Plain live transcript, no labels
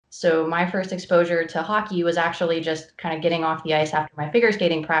So my first exposure to hockey was actually just kind of getting off the ice after my figure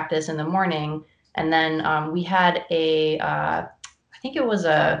skating practice in the morning. And then we had I think it was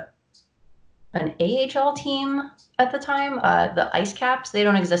an AHL team at the time, the Ice Caps. They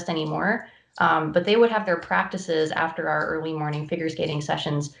don't exist anymore, but they would have their practices after our early morning figure skating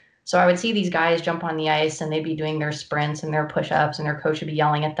sessions. So I would see these guys jump on the ice and they'd be doing their sprints and their push-ups and their coach would be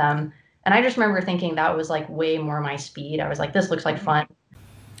yelling at them. And I just remember thinking that was like way more my speed. I was like, this looks like fun.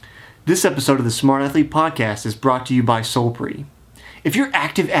 This episode of the Smart Athlete Podcast is brought to you by Solpri. If you're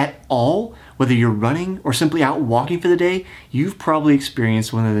active at all, whether you're running or simply out walking for the day, you've probably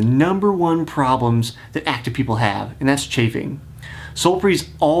experienced one of the number one problems that active people have, and that's chafing.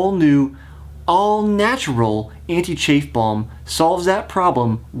 Solpri's all-new, all-natural anti-chafe balm solves that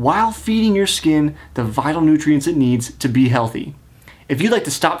problem while feeding your skin the vital nutrients it needs to be healthy. If you'd like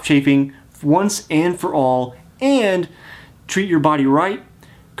to stop chafing once and for all and treat your body right,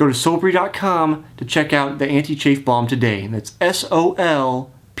 go to Solpri.com to check out the anti-chafe balm today. That's SOLPRI.com.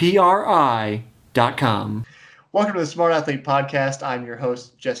 Welcome to the Smart Athlete Podcast. I'm your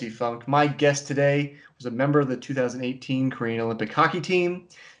host, Jesse Funk. My guest today was a member of the 2018 Korean Olympic hockey team.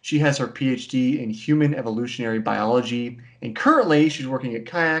 She has her PhD in human evolutionary biology, and currently she's working at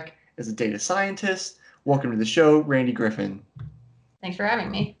Kayak as a data scientist. Welcome to the show, Randy Griffin. Thanks for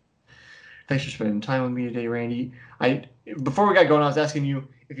having me. Thanks for spending time with me today, Randy. Before we got going, I was asking you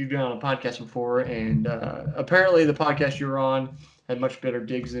if you've been on a podcast before, and apparently the podcast you were on had much better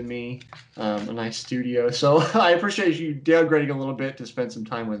digs than me, a nice studio. So I appreciate you downgrading a little bit to spend some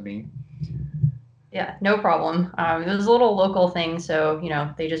time with me. Yeah, no problem. It was a little local thing, so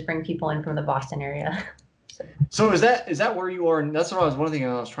they just bring people in from the Boston area. So is that where you are? And that's what one thing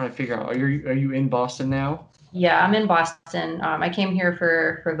I was trying to figure out. Are you in Boston now? Yeah, I'm in Boston. I came here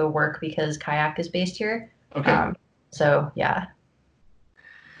for the work because Kayak is based here. Okay. So yeah.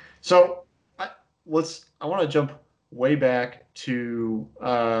 So I want to jump way back to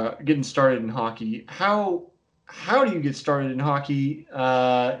getting started in hockey. How do you get started in hockey?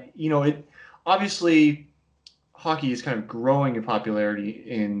 It obviously hockey is kind of growing in popularity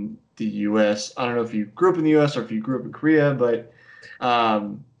in the U.S. I don't know if you grew up in the U.S. or if you grew up in Korea, but how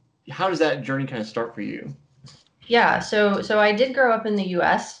does that journey kind of start for you? Yeah, so I did grow up in the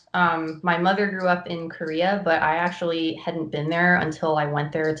U.S. My mother grew up in Korea, but I actually hadn't been there until I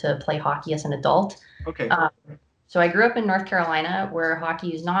went there to play hockey as an adult. Okay. So I grew up in North Carolina, where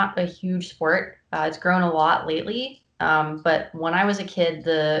hockey is not a huge sport. It's grown a lot lately. But when I was a kid,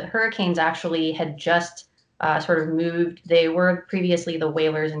 the Hurricanes actually had just sort of moved. They were previously the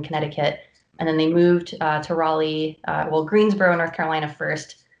Whalers in Connecticut, and then they moved to Raleigh, Greensboro, North Carolina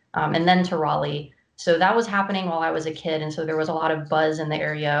first, and then to Raleigh. So that was happening while I was a kid. And so there was a lot of buzz in the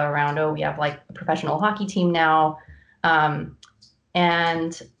area around, we have like a professional hockey team now.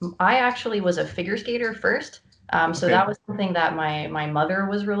 And I actually was a figure skater first. So that was something that my mother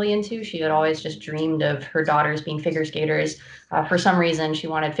was really into. She had always just dreamed of her daughters being figure skaters. For some reason, she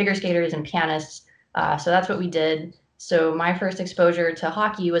wanted figure skaters and pianists. So that's what we did. So my first exposure to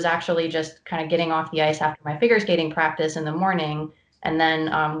hockey was actually just kind of getting off the ice after my figure skating practice in the morning. And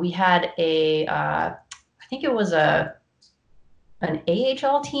then we had I think it was an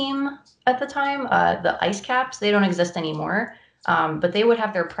AHL team at the time, the Ice Caps. They don't exist anymore, but they would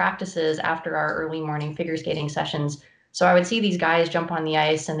have their practices after our early morning figure skating sessions. So I would see these guys jump on the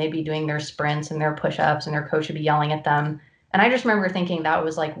ice and they'd be doing their sprints and their push-ups and their coach would be yelling at them. And I just remember thinking that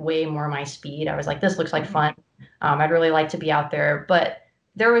was like way more my speed. I was like, this looks like fun. I'd really like to be out there. But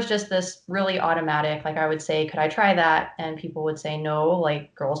there was just this really automatic, like I would say, could I try that? And people would say, no,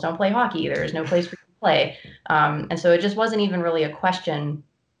 like girls don't play hockey. There's no place for you to play. And so it just wasn't even really a question.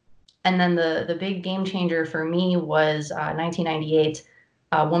 And then the big game changer for me was 1998.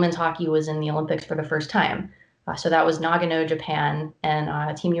 Women's hockey was in the Olympics for the first time. So that was Nagano, Japan,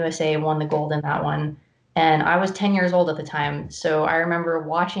 and Team USA won the gold in that one. And I was 10 years old at the time. So I remember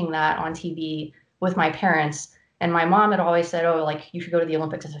watching that on TV with my parents. And my mom had always said, you should go to the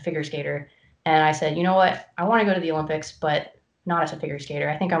Olympics as a figure skater. And I said, you know what? I want to go to the Olympics, but not as a figure skater.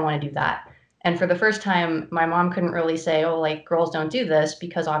 I think I want to do that. And for the first time, my mom couldn't really say, girls don't do this,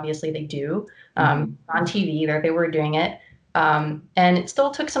 because obviously they do. On TV, they were doing it. And it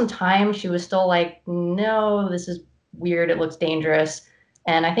still took some time. She was still like, no, this is weird. It looks dangerous.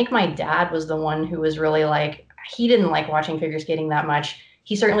 And I think my dad was the one who was really like, he didn't like watching figure skating that much.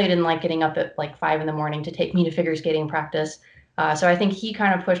 He certainly didn't like getting up at like 5 a.m. to take me to figure skating practice. So I think he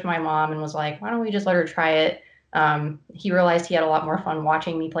kind of pushed my mom and was like, why don't we just let her try it? He realized he had a lot more fun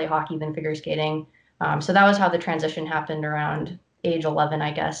watching me play hockey than figure skating. So that was how the transition happened around age 11,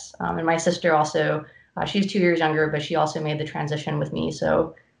 I guess. And my sister also, she's 2 years younger, but she also made the transition with me.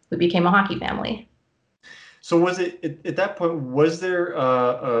 So we became a hockey family. So was it at that point, was there,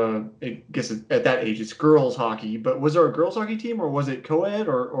 I guess at that age it's girls hockey, but was there a girls hockey team or was it co-ed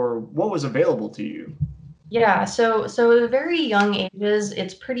or what was available to you? Yeah, so at very young ages,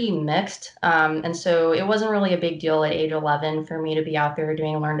 it's pretty mixed. And so it wasn't really a big deal at age 11 for me to be out there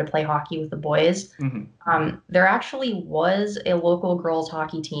doing learn to play hockey with the boys. Hmm. There actually was a local girls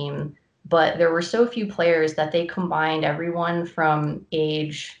hockey team, but there were so few players that they combined everyone from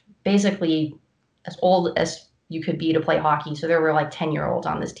age basically as old as you could be to play hockey. So there were like 10-year-olds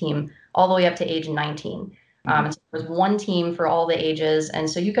on this team, all the way up to age 19. Hmm. So there was one team for all the ages. And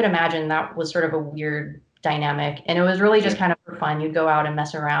so you could imagine that was sort of a weird dynamic. And it was really just Yeah. kind of for fun. You'd go out and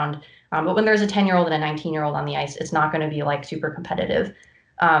mess around. But when there's a 10-year-old and a 19-year-old on the ice, it's not going to be like super competitive.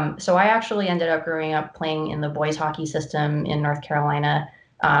 So I actually ended up growing up playing in the boys hockey system in North Carolina.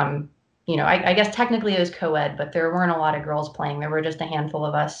 Um, I guess technically it was co-ed, but there weren't a lot of girls playing. There were just a handful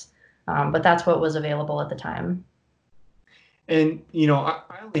of us. But that's what was available at the time. And I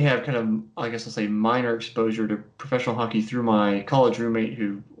only have kind of, I guess I'll say, minor exposure to professional hockey through my college roommate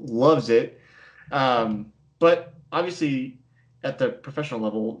who loves it. But obviously, at the professional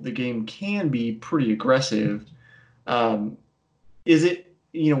level, the game can be pretty aggressive. Um, is it,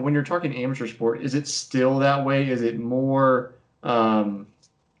 when you're talking amateur sport, is it still that way? Is it more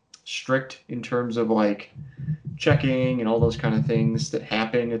strict in terms of like checking and all those kind of things that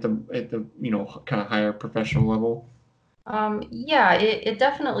happen at the kind of higher professional level? Yeah, it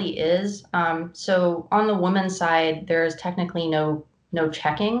definitely is. So on the women's side, there's technically no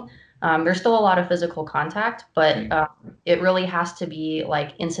checking. There's still a lot of physical contact, but Okay. it really has to be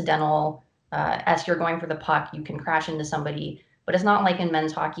like incidental. As you're going for the puck, you can crash into somebody, but it's not like in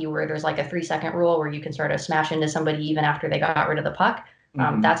men's hockey where there's like a 3-second rule where you can sort of smash into somebody even after they got rid of the puck.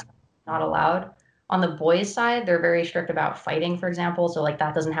 Hmm. That's not allowed. On the boys' side, they're very strict about fighting, for example. So like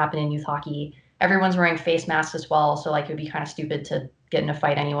that doesn't happen in youth hockey. Everyone's wearing face masks as well, so like it would be kind of stupid to get in a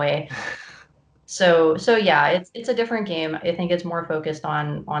fight anyway. So yeah, it's a different game. I think it's more focused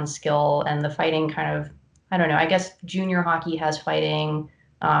on skill and the fighting kind of, I don't know. I guess junior hockey has fighting.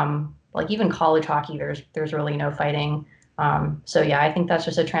 Like even college hockey, there's really no fighting. So yeah, I think that's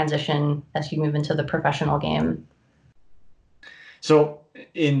just a transition as you move into the professional game. So,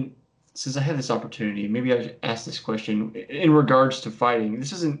 in since I have this opportunity, maybe I should ask this question in regards to fighting.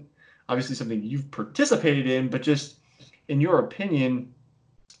 This isn't obviously something you've participated in, but just in your opinion,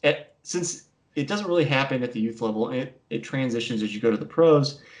 since it doesn't really happen at the youth level, it transitions as you go to the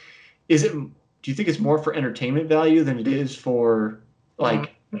pros. Is it? Do you think it's more for entertainment value than it is for Mm.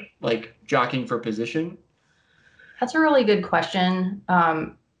 like jockeying for position? That's a really good question.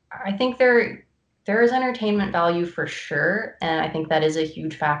 I think there is entertainment value for sure, and I think that is a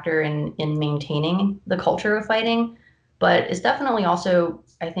huge factor in maintaining the culture of fighting. But it's definitely also,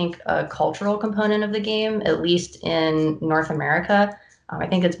 I think, a cultural component of the game, at least in North America. I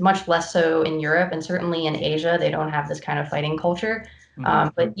think it's much less so in Europe, and certainly in Asia, they don't have this kind of fighting culture. Hmm.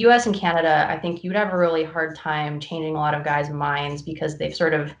 But US and Canada, I think you'd have a really hard time changing a lot of guys' minds because they've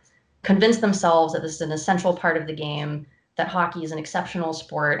sort of convince themselves that this is an essential part of the game, that hockey is an exceptional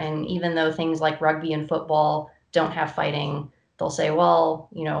sport. And even though things like rugby and football don't have fighting, they'll say, well,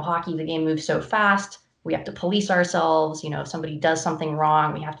 hockey, the game moves so fast. We have to police ourselves. If somebody does something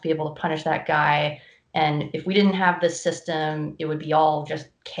wrong, we have to be able to punish that guy. And if we didn't have this system, it would be all just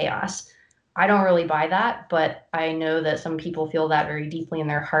chaos. I don't really buy that, but I know that some people feel that very deeply in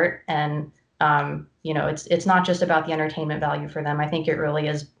their heart. And it's not just about the entertainment value for them. I think it really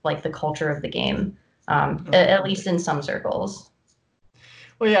is like the culture of the game, at least in some circles.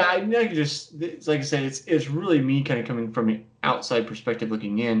 Well, yeah, I could just it's like I said, it's really me kind of coming from an outside perspective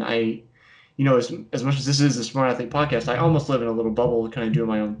looking in. As much as this is a Smart Athlete podcast, I almost live in a little bubble, kind of doing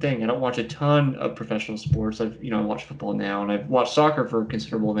my own thing. I don't watch a ton of professional sports. I watch football now, and I've watched soccer for a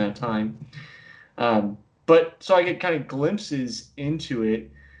considerable amount of time. But so I get kind of glimpses into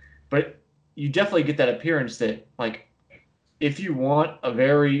it, but you definitely get that appearance that like if you want a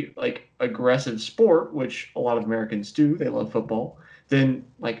very like aggressive sport, which a lot of Americans do, they love football, then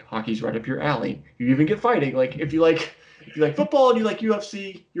like hockey's right up your alley. You even get fighting. Like if you like football and you like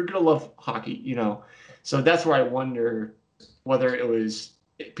UFC, you're gonna love hockey. So that's where I wonder whether it was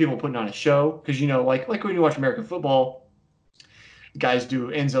people putting on a show because like when you watch American football, guys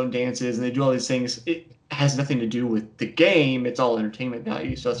do end zone dances and they do all these things. It has nothing to do with the game. It's all entertainment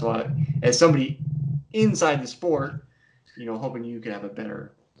value. So that's why, as somebody inside the sport, hoping you could have a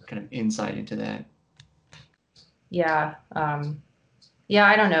better kind of insight into that. Yeah. Yeah,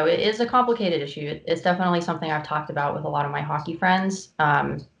 I don't know. It is a complicated issue. It's definitely something I've talked about with a lot of my hockey friends.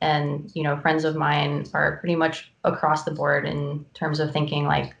 And, friends of mine are pretty much across the board in terms of thinking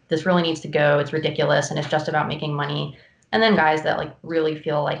like this really needs to go. It's ridiculous and it's just about making money. And then guys that like really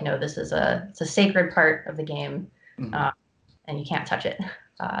feel like, no, this is it's a sacred part of the game, Mm-hmm. and you can't touch it.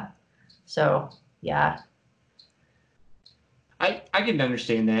 Uh, so yeah. I can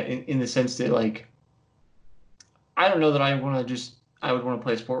understand that in the sense that like I don't know that I would want to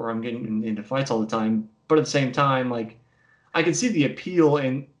play a sport where I'm getting into fights all the time, but at the same time, like I can see the appeal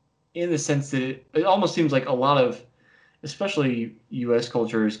in the sense that it almost seems like a lot of, especially U.S.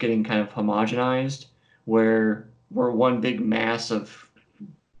 culture is getting kind of homogenized, where we're one big mass of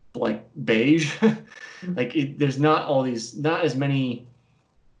like beige. Like there's not as many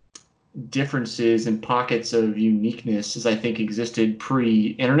differences and pockets of uniqueness as I think existed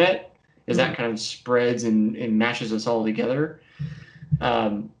pre-internet, as Mhm. that kind of spreads and mashes us all together.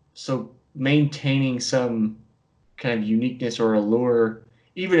 So maintaining some kind of uniqueness or allure,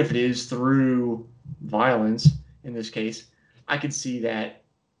 even if it is through violence in this case, I could see that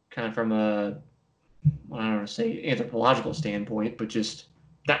kind of from a, I don't want to say anthropological standpoint, but just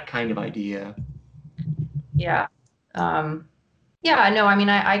that kind of idea. Yeah. Um, Yeah, no, I mean,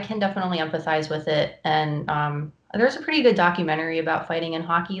 I can definitely empathize with it. And there's a pretty good documentary about fighting in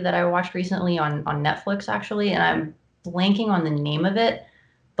hockey that I watched recently on Netflix, actually, and I'm blanking on the name of it.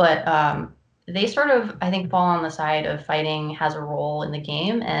 But they sort of, I think, fall on the side of fighting has a role in the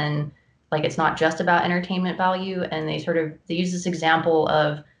game, and like it's not just about entertainment value. And they use this example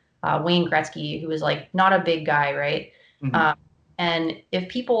of Wayne Gretzky, who was like not a big guy, right? Mm-hmm. Um, and if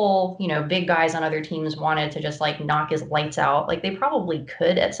people, big guys on other teams wanted to just like knock his lights out, like they probably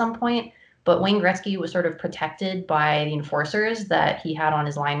could at some point. But Wayne Gretzky was sort of protected by the enforcers that he had on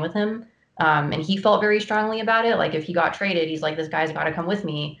his line with him. And he felt very strongly about it. Like if he got traded, he's like, this guy's got to come with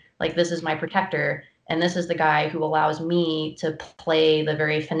me. Like this is my protector. And this is the guy who allows me to play the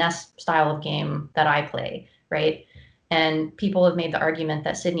very finesse style of game that I play. Right. And people have made the argument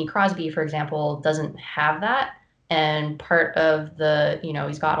that Sidney Crosby, for example, doesn't have that. And part of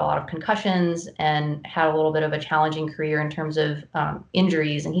he's got a lot of concussions and had a little bit of a challenging career in terms of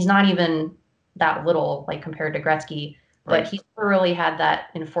injuries. And he's not even that little, like compared to Gretzky, but Right. he's never really had that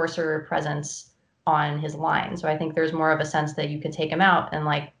enforcer presence on his line. So I think there's more of a sense that you could take him out and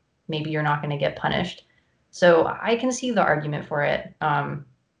like maybe you're not going to get punished. So I can see the argument for it.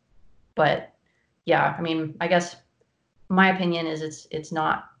 But yeah, I mean, I guess my opinion is it's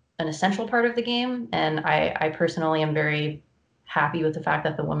not an essential part of the game, and I personally am very happy with the fact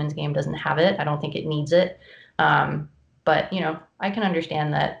that the women's game doesn't have it. I don't think it needs it. But I can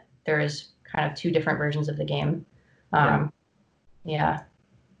understand that there is kind of two different versions of the game. Right. Yeah.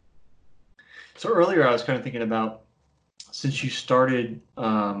 So earlier I was kind of thinking about, since you started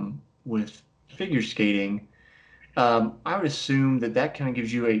with figure skating, I would assume that that kind of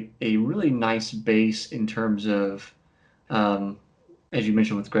gives you a really nice base in terms of, um, as you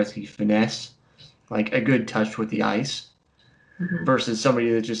mentioned with Gretzky, finesse, like a good touch with the ice, Mhm. versus somebody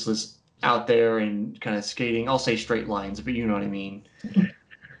that just was out there and kind of skating. I'll say straight lines, but you know what I mean.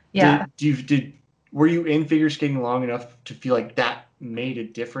 Yeah. Were you in figure skating long enough to feel like that made a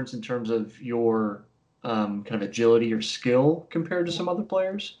difference in terms of your kind of agility or skill compared to some other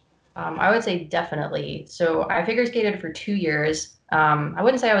players? I would say definitely. So I figure skated for 2 years. I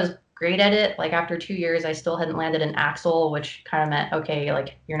wouldn't say I was great at it. Like after 2 years, I still hadn't landed an axle, which kind of meant, okay,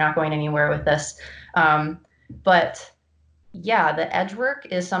 like you're not going anywhere with this. Um, but yeah, the edge work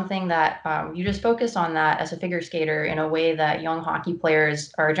is something that you just focus on that as a figure skater in a way that young hockey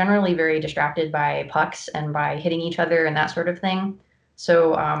players are generally very distracted by pucks and by hitting each other and that sort of thing.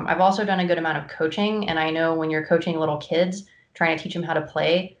 So I've also done a good amount of coaching, and I know when you're coaching little kids, trying to teach them how to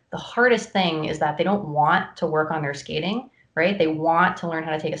play, the hardest thing is that they don't want to work on their skating, right? They want to learn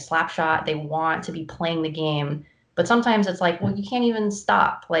how to take a slap shot. They want to be playing the game. But sometimes it's like, well, you can't even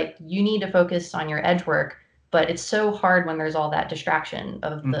stop. Like you need to focus on your edge work, but it's so hard when there's all that distraction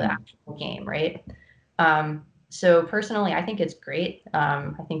of the Mm-hmm. actual game, right? So personally, I think it's great.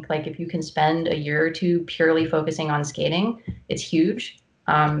 I think like if you can spend a year or two purely focusing on skating, it's huge.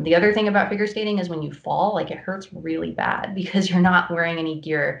 The other thing about figure skating is when you fall, like it hurts really bad because you're not wearing any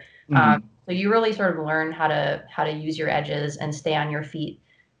gear. Mm-hmm. So you really sort of learn how to use your edges and stay on your feet.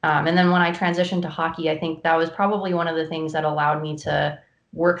 And then when I transitioned to hockey, I think that was probably one of the things that allowed me to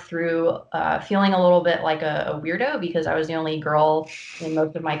work through feeling a little bit like a weirdo because I was the only girl in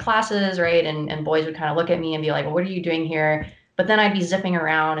most of my classes, right? And boys would kind of look at me and be like, well, what are you doing here? But then I'd be zipping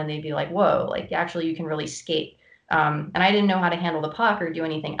around and they'd be like, whoa, like actually you can really skate. And I didn't know how to handle the puck or do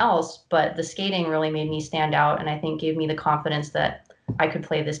anything else, but the skating really made me stand out and I think gave me the confidence that I could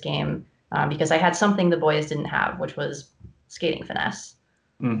play this game because I had something the boys didn't have, which was skating finesse.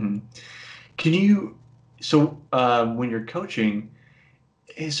 Hmm. Can you, so when you're coaching,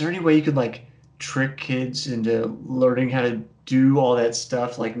 is there any way you could like trick kids into learning how to do all that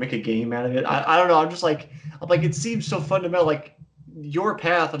stuff, like make a game out of it? I don't know. I'm like, it seems so fundamental. Like your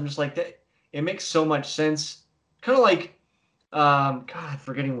path, I'm just like that. It makes so much sense. Kind of like, God,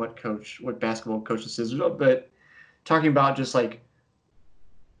 forgetting what basketball coach this is, but talking about just like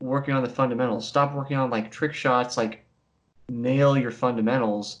working on the fundamentals. Stop working on like trick shots, like nail your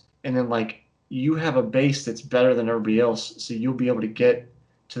fundamentals, and then like you have a base that's better than everybody else, so you'll be able to get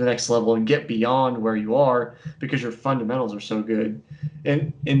to the next level and get beyond where you are because your fundamentals are so good.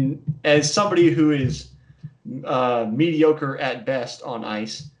 And as somebody who is mediocre at best on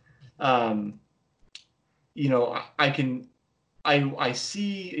ice, um, I can I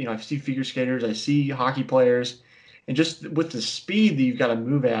see, I see figure skaters, I see hockey players, and just with the speed that you've got to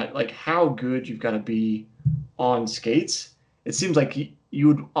move at, like how good you've got to be on skates, it seems like you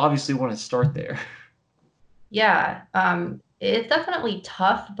would obviously want to start there. Yeah, it's definitely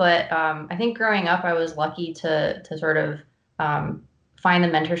tough, but I think growing up, I was lucky to sort of um, find the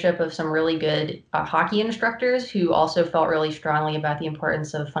mentorship of some really good hockey instructors who also felt really strongly about the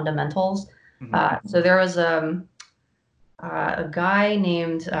importance of fundamentals. Hmm. So there was a guy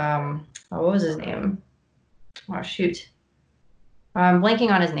named oh, what was his name? Oh shoot, I'm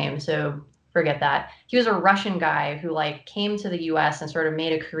blanking on his name, so forget that. He was a Russian guy who like came to the US and sort of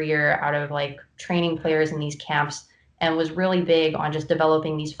made a career out of like training players in these camps and was really big on just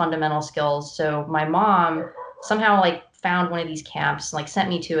developing these fundamental skills. So my mom somehow like found one of these camps, like sent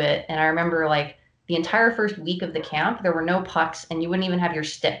me to it, and I remember like the entire first week of the camp, there were no pucks and you wouldn't even have your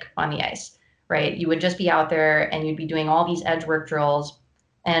stick on the ice, right? You would just be out there and you'd be doing all these edge work drills,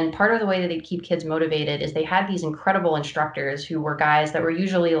 and part of the way that they keep kids motivated is they had these incredible instructors who were guys that were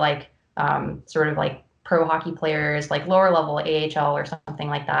usually like sort of like pro hockey players, like lower level AHL or something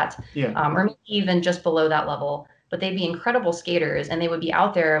like that, Yeah. or maybe even just below that level. But they'd be incredible skaters and they would be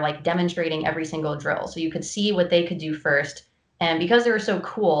out there like demonstrating every single drill. So you could see what they could do first. And because they were so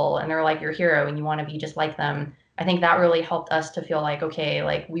cool and they're like your hero and you want to be just like them, I think that really helped us to feel like, okay,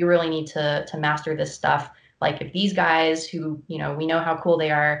 like we really need to master this stuff. Like if these guys who, we know how cool they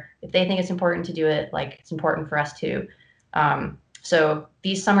are, if they think it's important to do it, like it's important for us too. So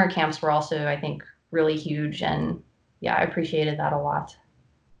these summer camps were also, I think, really huge, and yeah, I appreciated that a lot.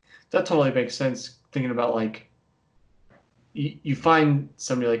 That totally makes sense. Thinking about like you find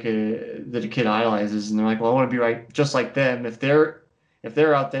somebody like that a kid idolizes, and they're like, well, I want to be right just like them. If they're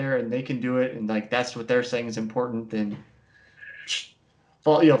out there and they can do it, and like that's what they're saying is important, then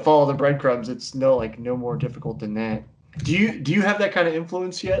follow the breadcrumbs. It's no more difficult than that. Do you have that kind of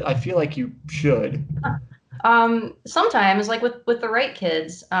influence yet? I feel like you should. Sometimes, like with the right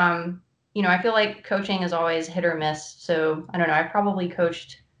kids, I feel like coaching is always hit or miss. So I don't know. I probably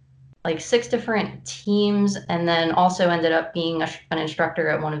coached like six different teams, and then also ended up being an instructor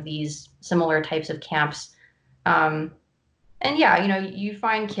at one of these similar types of camps. Um, and yeah, you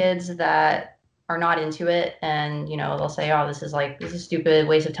find kids that are not into it, and they'll say, "Oh, this is stupid,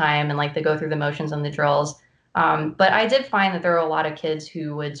 waste of time," and like they go through the motions on the drills. But I did find that there were a lot of kids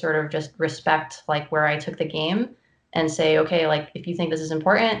who would sort of just respect like where I took the game and say, "Okay, like if you think this is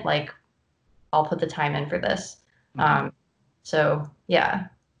important, like I'll put the time in for this." Hmm. So yeah.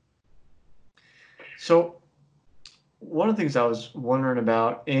 So one of the things I was wondering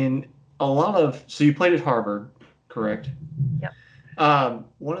about in so you played at Harvard, correct? Yep.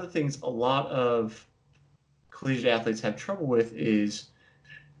 One of the things a lot of collegiate athletes have trouble with is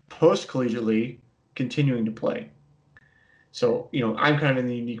post collegiately continuing to play. So, I'm kind of in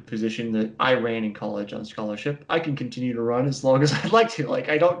the unique position that I ran in college on scholarship. I can continue to run as long as I'd like to. Like,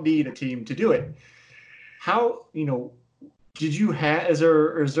 I don't need a team to do it. How, did you have, is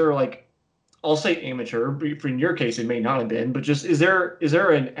there like, I'll say amateur, but in your case, it may not have been, but just is there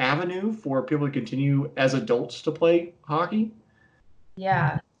an avenue for people to continue as adults to play hockey?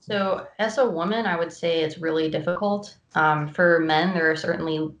 Yeah. So as a woman, I would say it's really difficult. For men, there are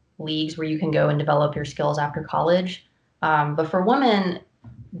certainly leagues where you can go and develop your skills after college. But for women,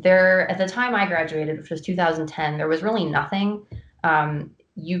 there at the time I graduated, which was 2010, there was really nothing.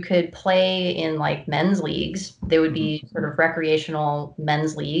 You could play in like men's leagues. They would Hmm. be sort of recreational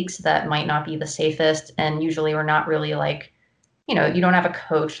men's leagues that might not be the safest and usually were not really like, you don't have a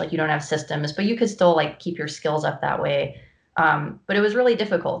coach, like you don't have systems, but you could still like keep your skills up that way. But it was really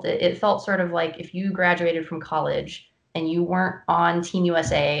difficult. It felt sort of like if you graduated from college and you weren't on Team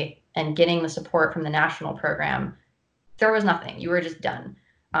USA and getting the support from the national program, there was nothing. You were just done.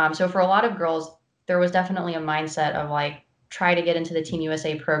 So for a lot of girls, there was definitely a mindset of like, try to get into the Team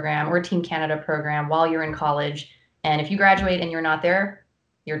USA program or Team Canada program while you're in college. And if you graduate and you're not there,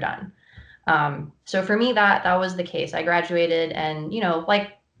 you're done. So for me, that was the case. I graduated, and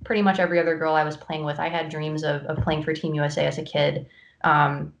like pretty much every other girl I was playing with, I had dreams of playing for Team USA as a kid.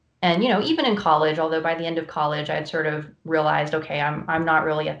 And even in college, although by the end of college, I'd sort of realized, okay, I'm not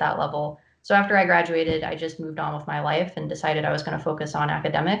really at that level. So after I graduated, I just moved on with my life and decided I was going to focus on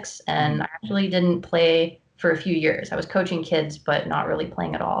academics. And I actually didn't play for a few years. I was coaching kids, but not really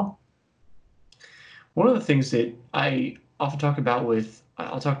playing at all. One of the things that I often talk about with,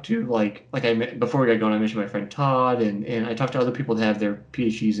 I'll talk to before we got going, I mentioned my friend Todd, and I talk to other people that have their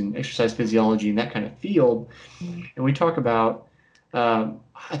PhDs in exercise physiology and that kind of field, and we talk about,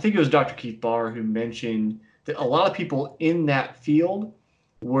 I think it was Dr. Keith Barr who mentioned that a lot of people in that field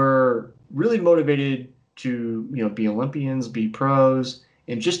were really motivated to be Olympians, be pros,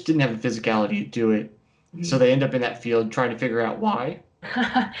 and just didn't have the physicality to do it. So they end up in that field trying to figure out why.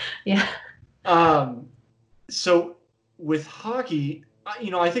 Yeah. So with hockey,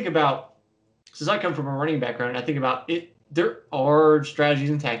 I think about, since I come from a running background, I think about it. There are strategies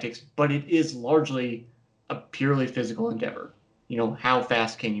and tactics, but it is largely a purely physical endeavor. How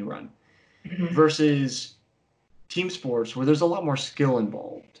fast can you run? Mm-hmm. Versus team sports where there's a lot more skill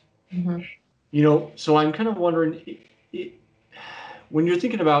involved. Mm-hmm. So I'm kind of wondering, when you're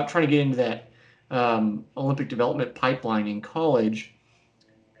thinking about trying to get into that Olympic development pipeline in college,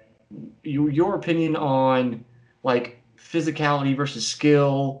 your opinion on like physicality versus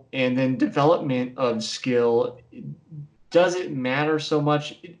skill and then development of skill, does it matter so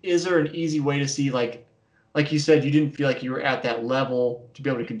much? Is there an easy way to see, like you said, you didn't feel like you were at that level to be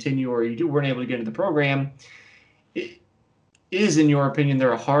able to continue, or you weren't able to get into the program? Is, in your opinion,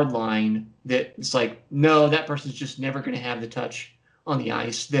 there a hard line that it's like, no, that person's just never going to have the touch on the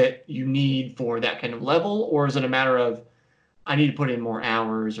ice that you need for that kind of level? Or is it a matter of, I need to put in more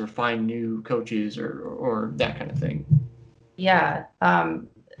hours or find new coaches or that kind of thing? Yeah,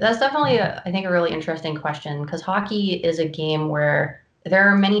 that's definitely, I think, a really interesting question, because hockey is a game where there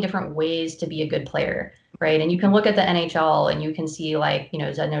are many different ways to be a good player, right? And you can look at the NHL and you can see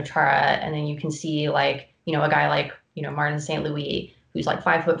Zdeno Chara, and then you can see a guy like Martin St. Louis, who's like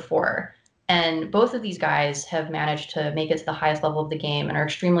 5'4". And both of these guys have managed to make it to the highest level of the game and are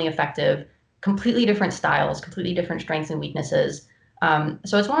extremely effective, completely different styles, completely different strengths and weaknesses.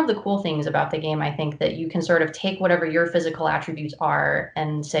 So it's one of the cool things about the game, I think, that you can sort of take whatever your physical attributes are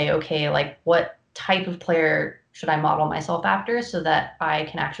and say, okay, like what type of player should I model myself after so that I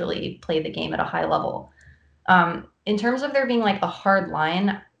can actually play the game at a high level. In terms of there being like a hard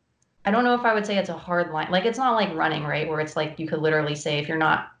line, I don't know if I would say it's a hard line. Like, it's not like running, right? Where it's like you could literally say, if you're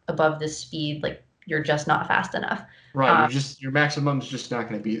not above this speed, like you're just not fast enough. Right. Your maximum is just not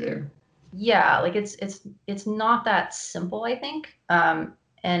going to be there. Yeah, like it's not that simple, I think.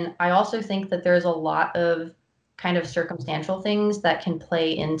 And I also think that there's a lot of kind of circumstantial things that can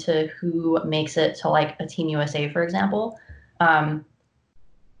play into who makes it to like a Team USA, for example. Um,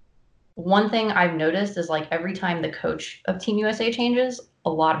 One thing I've noticed is like every time the coach of Team USA changes, a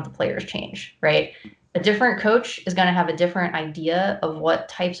lot of the players change, right? A different coach is going to have a different idea of what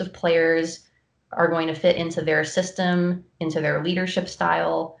types of players are going to fit into their system, into their leadership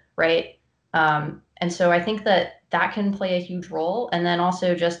style, right? And so I think that that can play a huge role. And then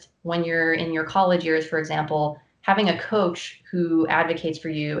also just when you're in your college years, for example, having a coach who advocates for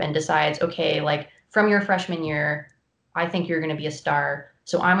you and decides, okay, like from your freshman year, I think you're going to be a star.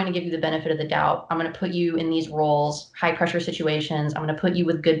 So I'm going to give you the benefit of the doubt. I'm going to put you in these roles, high pressure situations. I'm going to put you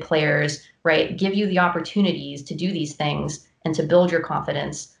with good players, right? Give you the opportunities to do these things and to build your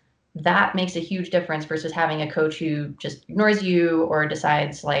confidence. That makes a huge difference versus having a coach who just ignores you or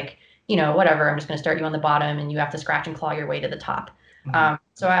decides like, whatever, I'm just going to start you on the bottom and you have to scratch and claw your way to the top.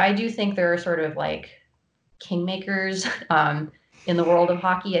 So I do think there are sort of like kingmakers in the world of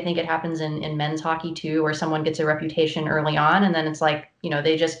hockey. I think it happens in men's hockey too, where someone gets a reputation early on and then it's like,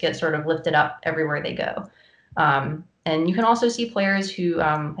 they just get sort of lifted up everywhere they go. And you can also see players who,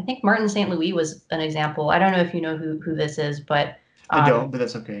 I think Martin St. Louis was an example. I don't know if you know who this is, but I don't, but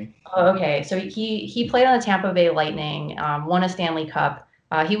that's okay. Oh, okay. So he played on the Tampa Bay Lightning, won a Stanley Cup.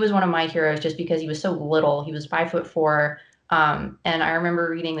 He was one of my heroes just because he was so little. He was 5'4". And I remember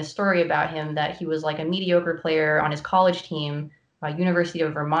reading the story about him that he was like a mediocre player on his college team, University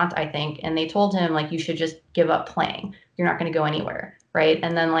of Vermont, I think. And they told him like, you should just give up playing. You're not going to go anywhere. Right.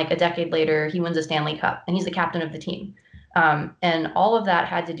 And then like a decade later, he wins a Stanley Cup and he's the captain of the team. And all of that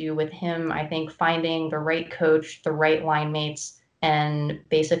had to do with him, I think, finding the right coach, the right line mates, and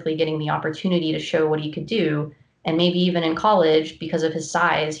basically getting the opportunity to show what he could do. And maybe even in college, because of his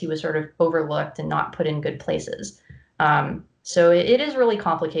size, he was sort of overlooked and not put in good places. So it is really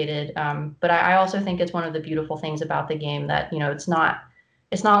complicated. But I also think it's one of the beautiful things about the game that, it's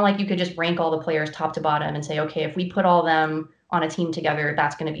not like you could just rank all the players top to bottom and say, okay, if we put all them on a team together,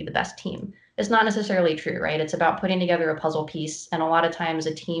 that's going to be the best team. It's not necessarily true, right? It's about putting together a puzzle piece. And a lot of times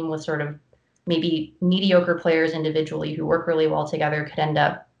a team with sort of maybe mediocre players individually who work really well together could end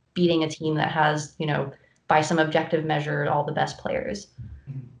up beating a team that has, by some objective measure, all the best players.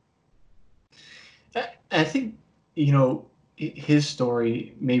 I think, his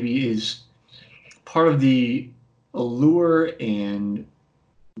story maybe is part of the allure and,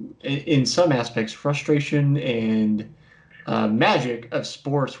 in some aspects, frustration and magic of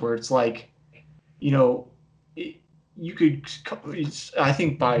sports, where it's like, you could, I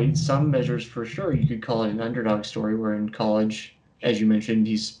think by some measures for sure, you could call it an underdog story, where in college, as you mentioned,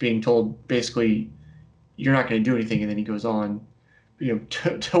 he's being told basically, you're not going to do anything, and then he goes on,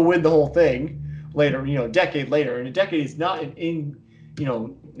 to win the whole thing later, a decade later, and a decade is not a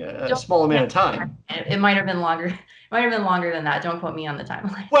small amount of time. It might have been longer. It might have been longer than that. Don't quote me on the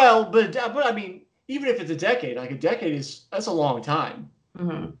timeline. Well, but I mean, even if it's a decade, like a decade that's a long time.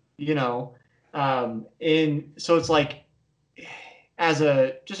 Mm-hmm. And so it's like, as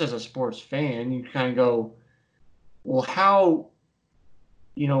a sports fan, you kind of go, well, how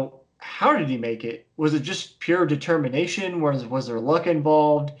did he make it? Was it just pure determination? Was there luck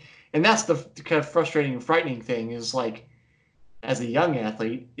involved? And that's the kind of frustrating and frightening thing, is like, as a young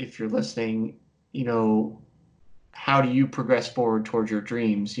athlete, if you're listening, how do you progress forward towards your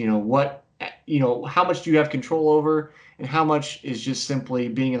dreams? How much do you have control over, and how much is just simply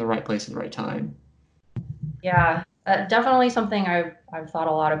being in the right place at the right time? Yeah, definitely something I've thought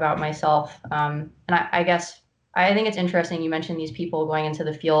a lot about myself. And I guess I think it's interesting you mentioned these people going into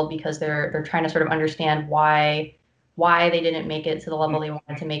the field because they're trying to sort of understand why they didn't make it to the level they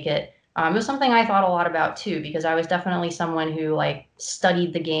wanted to make it. It was something I thought a lot about too, because I was definitely someone who like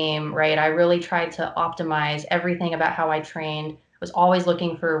studied the game, right? I really tried to optimize everything about how I trained, was always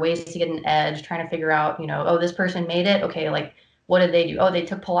looking for ways to get an edge, trying to figure out, oh, this person made it. Okay, like what did they do? Oh, they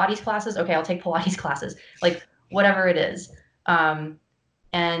took Pilates classes. Okay, I'll take Pilates classes. Like whatever it is. And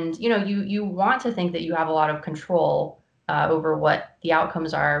you want to think that you have a lot of control over what the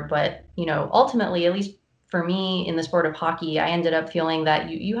outcomes are, but ultimately, at least for me in the sport of hockey, I ended up feeling that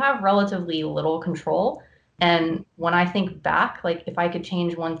you have relatively little control. And when I think back, like if I could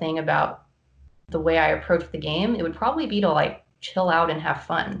change one thing about the way I approached the game, it would probably be to like chill out and have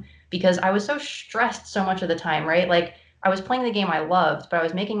fun, because I was so stressed so much of the time, right? Like I was playing the game I loved, but I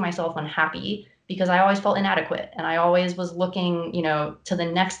was making myself unhappy because I always felt inadequate and I always was looking, to the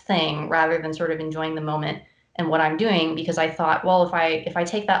next thing rather than sort of enjoying the moment and what I'm doing, because I thought, well, if I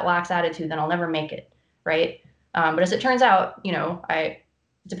take that lax attitude, then I'll never make it, right? But as it turns out, I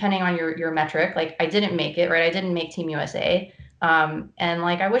depending on your metric, like I didn't make it, right? I didn't make Team USA, and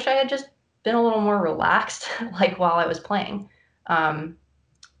like I wish I had just been a little more relaxed, like while I was playing. Um,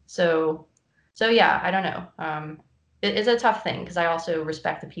 so so yeah, I don't know. It's a tough thing because I also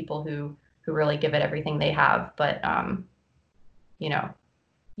respect the people who really give it everything they have, but you know,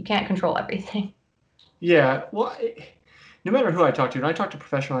 you can't control everything. Yeah, well, no matter who I talk to, and I talk to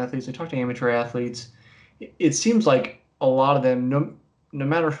professional athletes, I talk to amateur athletes, it seems like a lot of them, no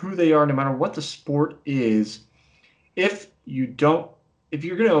matter who they are, no matter what the sport is, if you don't, if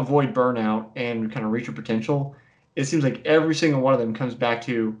you're going to avoid burnout and kind of reach your potential, it seems like every single one of them comes back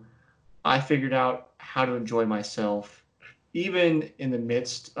to, I figured out how to enjoy myself, even in the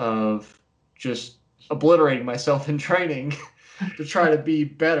midst of just obliterating myself in training to try to be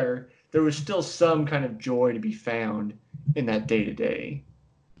better. There was still some kind of joy to be found in that day to day.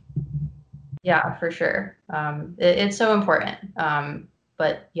 Yeah, for sure. It's so important.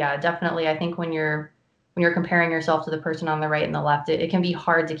 But yeah, definitely, I think when you're comparing yourself to the person on the right and the left, it can be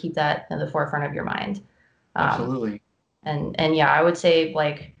hard to keep that in the forefront of your mind. Um, Absolutely. and yeah, I would say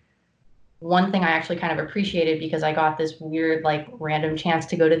like one thing I actually kind of appreciated because I got this weird like random chance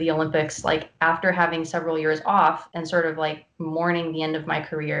to go to the Olympics like after having several years off and sort of like mourning the end of my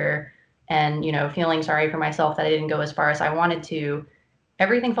career and feeling sorry for myself that I didn't go as far as I wanted to.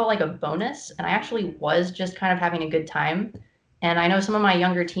 Everything felt like a bonus, and I actually was just kind of having a good time. And I know some of my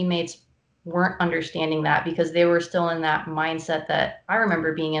younger teammates weren't understanding that because they were still in that mindset that I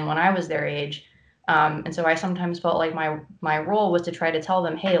remember being in when I was their age. And so I sometimes felt like my role was to try to tell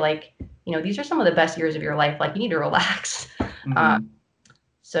them, hey, like, these are some of the best years of your life. Like, you need to relax. Uh, Mm-hmm.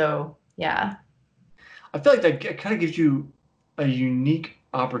 so yeah. I feel like that kind of gives you a unique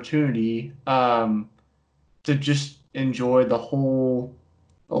opportunity to just enjoy the whole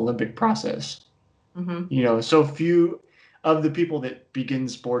Olympic process. Hmm. So few of the people that begin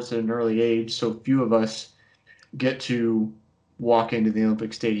sports at an early age, so few of us get to walk into the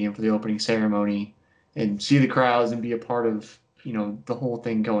Olympic Stadium for the opening ceremony and see the crowds and be a part of, the whole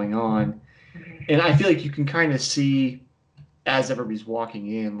thing going on. And I feel like you can kind of see as everybody's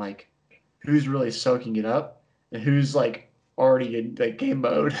walking in, like who's really soaking it up and who's like already in like game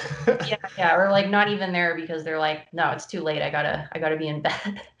mode. Yeah, yeah, or like not even there because they're like, no, it's too late. I gotta be in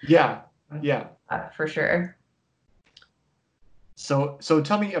bed. Yeah, yeah. For sure. So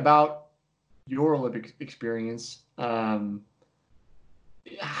tell me about your Olympic experience. How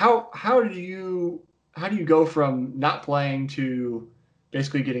do you go from not playing to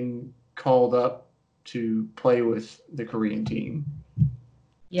basically getting called up to play with the Korean team?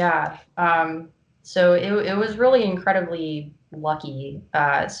 Yeah. So it was really incredibly lucky.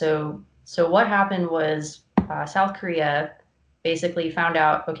 So what happened was South Korea basically found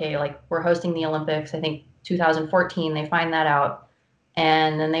out, okay, like we're hosting the Olympics. I think 2014 they find that out,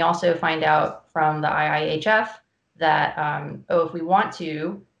 and then they also find out from the IIHF that oh, if we want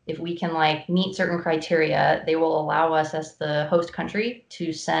to, if we can like meet certain criteria, they will allow us as the host country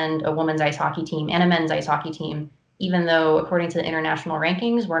to send a women's ice hockey team and a men's ice hockey team, even though according to the international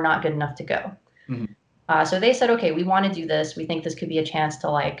rankings, we're not good enough to go. Mm-hmm. So they said, okay, we want to do this. We think this could be a chance to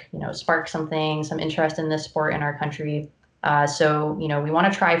like, spark something, some interest in this sport in our country. So we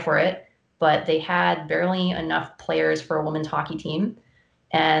want to try for it, but they had barely enough players for a women's hockey team.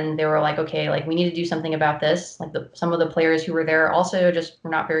 And they were like, okay, like we need to do something about this. Like some of the players who were there also just were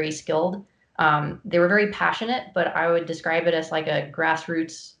not very skilled. They were very passionate, but I would describe it as like a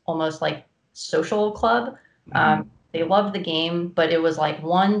grassroots, almost like social club. Mm-hmm. They loved the game, but it was like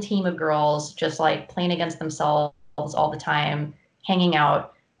one team of girls just like playing against themselves all the time, hanging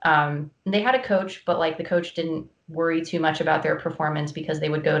out. They had a coach, but like the coach didn't worry too much about their performance because they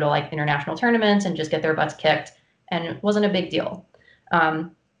would go to like international tournaments and just get their butts kicked, and it wasn't a big deal.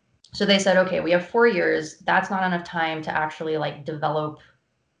 Um, so they said, okay, we have 4 years. That's not enough time to actually like develop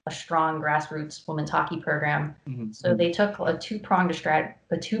a strong grassroots women's hockey program. Mm-hmm. So they took a two-pronged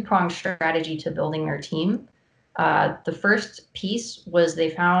strategy to building their team. The first piece was they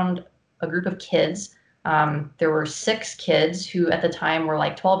found a group of kids. There were 6 kids who at the time were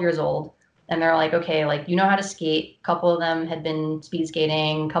like 12 years old. And they're like, okay, like, you know how to skate. A couple of them had been speed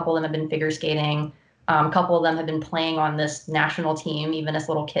skating. A couple of them had been figure skating. A couple of them had been playing on this national team, even as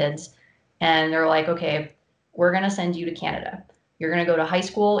little kids. And they're like, okay, we're going to send you to Canada. You're going to go to high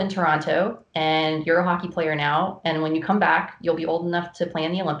school in Toronto, and you're a hockey player now. And when you come back, you'll be old enough to play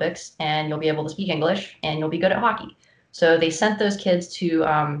in the Olympics, and you'll be able to speak English, and you'll be good at hockey. So they sent those kids to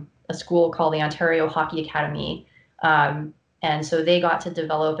a school called the Ontario Hockey Academy. And so they got to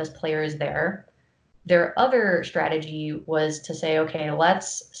develop as players there. Their other strategy was to say, okay,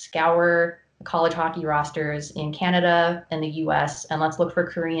 let's scour college hockey rosters in Canada and the US, and let's look for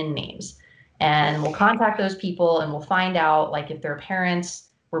Korean names. And we'll contact those people and we'll find out like if their parents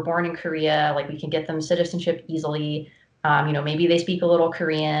were born in Korea, like we can get them citizenship easily. Maybe they speak a little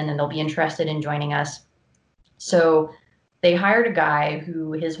Korean and they'll be interested in joining us. So they hired a guy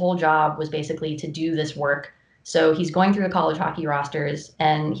who his whole job was basically to do this work. So he's going through the college hockey rosters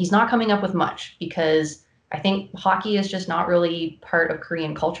and he's not coming up with much because I think hockey is just not really part of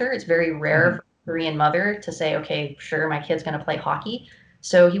Korean culture. It's very rare Mm-hmm. for a Korean mother to say, okay, sure, my kid's going to play hockey.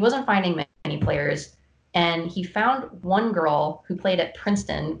 So he wasn't finding many players. And he found one girl who played at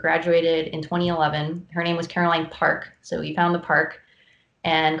Princeton, graduated in 2011. Her name was Caroline Park. So he found the Park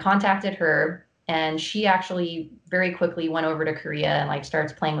and contacted her. And she actually very quickly went over to Korea and like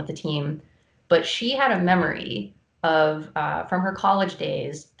starts playing with the team. But she had a memory of from her college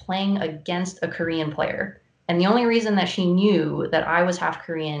days playing against a Korean player. And the only reason that she knew that I was half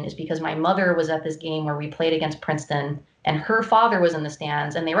Korean is because my mother was at this game where we played against Princeton, and her father was in the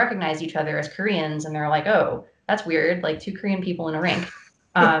stands, and they recognized each other as Koreans, and they're like, "Oh, that's weird! Like two Korean people in a rink."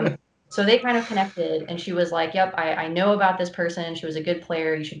 Um, so they kind of connected, and she was like, "Yep, I know about this person. She was a good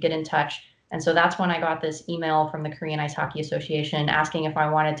player. You should get in touch." And so that's when I got this email from the Korean Ice Hockey Association asking if I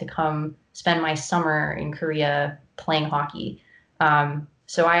wanted to come spend my summer in Korea playing hockey.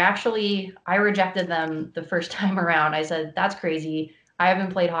 So I rejected them the first time around. I said, that's crazy. I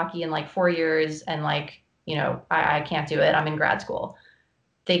haven't played hockey in like 4 years and like, I can't do it. I'm in grad school.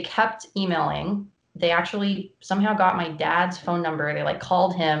 They kept emailing. They actually somehow got my dad's phone number. They like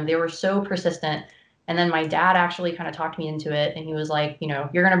called him. They were so persistent. And then my dad actually kind of talked me into it. And he was like,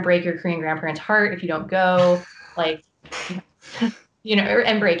 you're going to break your Korean grandparents' heart if you don't go. Like,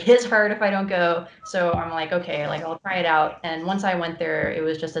 and break his heart if I don't go. So I'm like, okay, like I'll try it out. And once I went there, it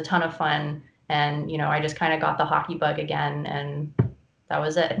was just a ton of fun. And, I just kind of got the hockey bug again. And that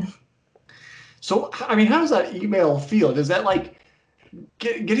was it. So, I mean, how does that email feel? Does that like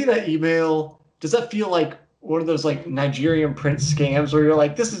getting that email? Does that feel like one of those like Nigerian prince scams where you're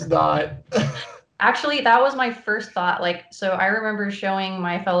like, this is not. Actually, that was my first thought. Like, so I remember showing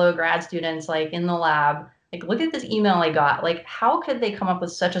my fellow grad students, like in the lab, like, look at this email I got. Like, how could they come up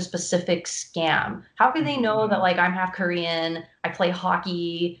with such a specific scam? How could they know that, like, I'm half Korean, I play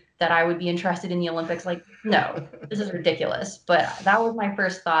hockey, that I would be interested in the Olympics? Like, no, this is ridiculous. But that was my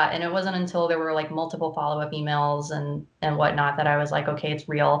first thought. And it wasn't until there were like multiple follow-up emails and whatnot that I was like, okay, it's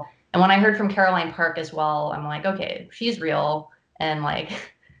real. And when I heard from Caroline Park as well, I'm like, okay, she's real. And like,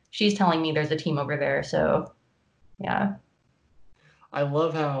 she's telling me there's a team over there. So yeah. I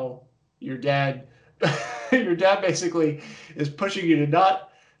love how your dad, your dad basically is pushing you to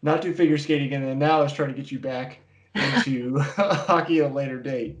not do figure skating, and then now is trying to get you back into hockey at a later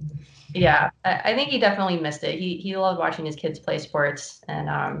date. Yeah. I think he definitely missed it. He loved watching his kids play sports and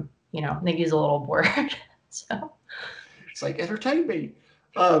I think he's a little bored. So It's like entertain me.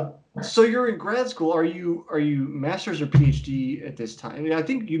 So you're in grad school. Are you master's or PhD at this time? I mean, I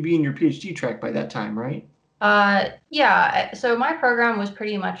think you'd be in your PhD track by that time, right? yeah, so my program was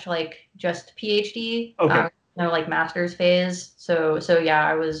pretty much like just PhD, Okay. no like master's phase. So yeah,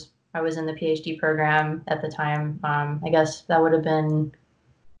 I was in the PhD program at the time. I guess that would have been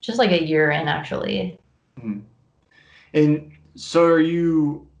just like a year in actually. Mhm. And so are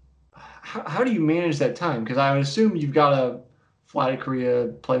you? How do you manage that time? Because I would assume you've got to fly to Korea,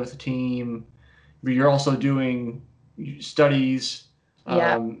 play with the team, but you're also doing studies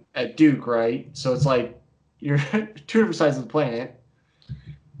Yeah. at Duke, right? So it's like you're two different sides of the planet.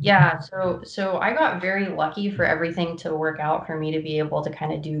 Yeah, so I got very lucky for everything to work out for me to be able to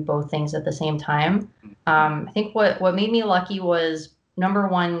kind of do both things at the same time. I think what made me lucky was number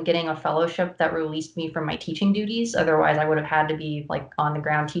one, getting a fellowship that released me from my teaching duties. Otherwise, I would have had to be like on the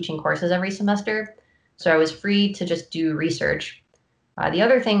ground teaching courses every semester. So I was free to just do research. The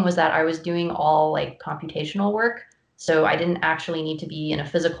other thing was that I was doing all like computational work, so I didn't actually need to be in a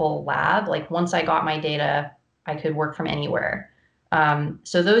physical lab. Like once I got my data, I could work from anywhere.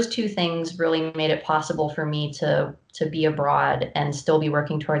 So those two things really made it possible for me to be abroad and still be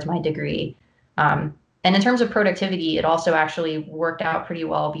working towards my degree. And in terms of productivity, it also actually worked out pretty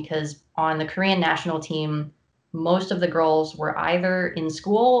well because on the Korean national team, most of the girls were either in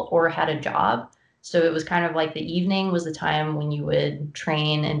school or had a job. So it was kind of like the evening was the time when you would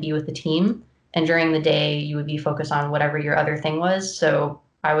train and be with the team. And during the day, you would be focused on whatever your other thing was. So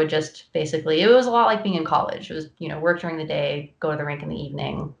I would just basically, it was a lot like being in college. It was, work during the day, go to the rink in the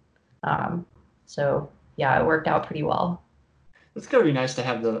evening. Um, so yeah, it worked out pretty well. It's gotta be nice to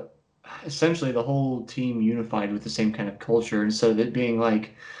have the essentially the whole team unified with the same kind of culture instead of it being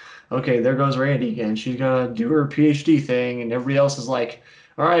like, okay, there goes Randy again. She's gonna do her PhD thing, and everybody else is like,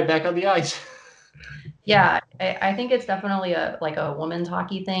 all right, back on the ice. Yeah, I think it's definitely a like a women's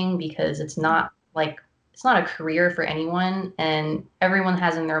hockey thing because it's not a career for anyone, and everyone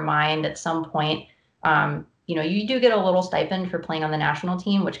has in their mind at some point, you do get a little stipend for playing on the national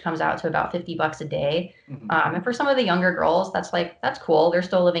team, which comes out to about $50 a day. Mhm. And for some of the younger girls, that's cool. They're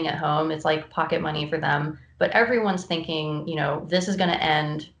still living at home. It's like pocket money for them. But everyone's thinking, this is going to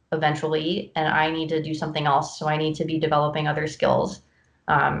end eventually, and I need to do something else. So I need to be developing other skills.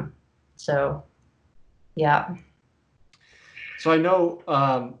 So yeah. So I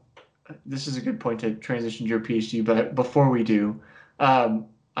know this is a good point to transition to your PhD, but before we do,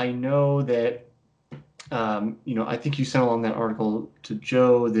 I know that I think you sent along that article to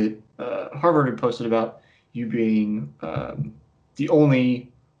Joe that Harvard had posted about you being the only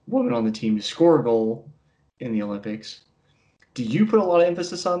woman on the team to score a goal in the Olympics. Do you put a lot of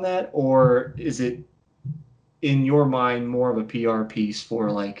emphasis on that, or is it in your mind more of a PR piece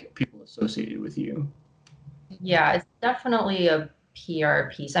for like people associated with you? Yeah, it's definitely a PR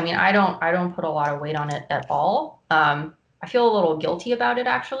piece. I mean, I don't put a lot of weight on it at all. I feel a little guilty about it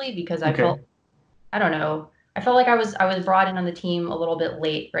actually because Okay. I don't know. I felt like I was brought in on the team a little bit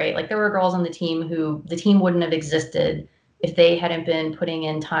late, right? Like there were girls on the team who the team wouldn't have existed if they hadn't been putting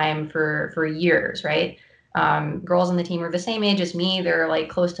in time for years, right? Girls on the team are the same age as me. They're like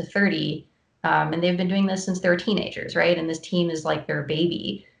close to 30, and they've been doing this since they were teenagers, right? And this team is like their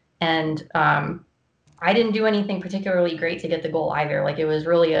baby. And I didn't do anything particularly great to get the goal either. Like it was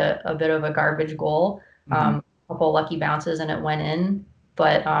really a bit of a garbage goal. Hmm. A couple lucky bounces and it went in.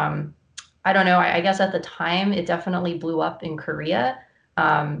 But I don't know. I guess at the time it definitely blew up in Korea.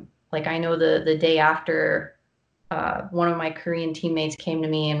 Like I know the day after, one of my Korean teammates came to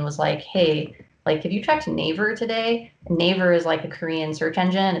me and was like, "Hey, like, have you checked Naver today?" And Naver is like a Korean search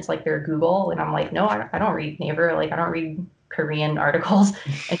engine. It's like their Google. And I'm like, "No, I don't read Naver. Like, I don't read Korean articles."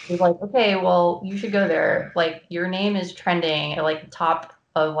 And she's like, "Okay, well, you should go there. Like, your name is trending at like the top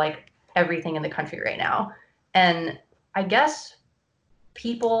of like everything in the country right now." And I guess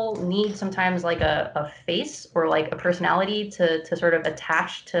people need sometimes like a face or like a personality to sort of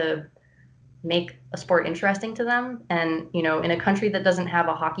attach to make a sport interesting to them. And, in a country that doesn't have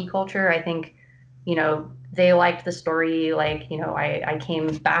a hockey culture, I think, they liked the story. Like, I came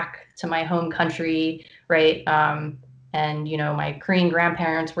back to my home country, right? And, my Korean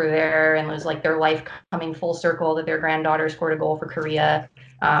grandparents were there and it was like their life coming full circle that their granddaughter scored a goal for Korea.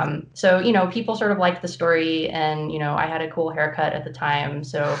 So, people sort of liked the story and, I had a cool haircut at the time.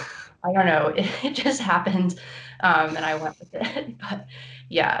 So I don't know, it just happened. And I went with it. But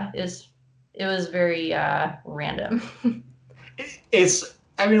yeah, it was very random.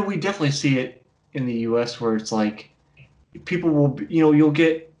 I mean, we definitely see it in the U.S. where it's like people will, you'll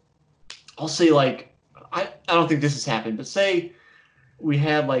get, I'll say like, I don't think this has happened, but say we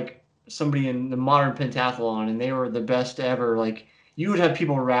had like somebody in the modern pentathlon and they were the best ever, like you would have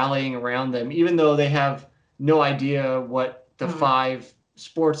people rallying around them, even though they have no idea what the five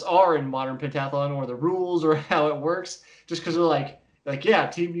sports are in modern pentathlon or the rules or how it works, just because they're yeah,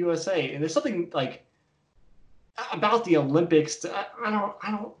 Team USA. And there's something like about the Olympics.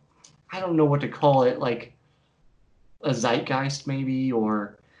 I don't know what to call it, like a zeitgeist maybe,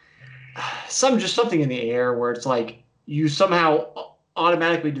 or something in the air where it's like you somehow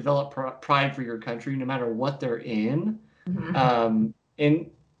automatically develop pride for your country no matter what they're in. And the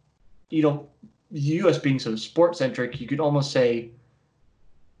U.S. being so sport centric, you could almost say,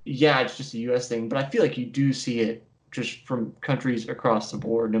 yeah, it's just a U.S. thing. But I feel like you do see it just from countries across the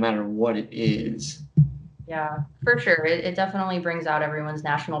board, no matter what it is. Yeah, for sure. It definitely brings out everyone's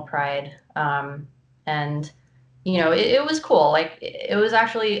national pride. And, it was cool. Like, it was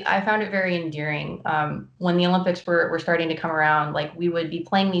actually, I found it very endearing. When the Olympics were starting to come around, like, we would be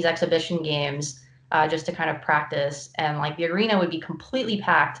playing these exhibition games just to kind of practice. And, like, the arena would be completely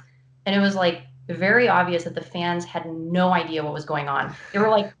packed. And it was, like, very obvious that the fans had no idea what was going on.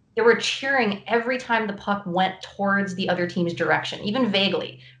 They were cheering every time the puck went towards the other team's direction, even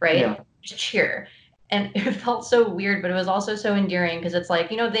vaguely, right? Yeah. Just cheer. And it felt so weird, but it was also so endearing because it's like,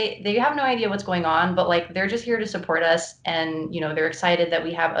 they have no idea what's going on, but like they're just here to support us and, they're excited that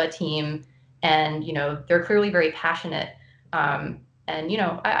we have a team and, they're clearly very passionate. And,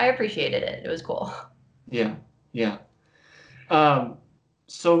 I appreciated it. It was cool. Yeah. Yeah.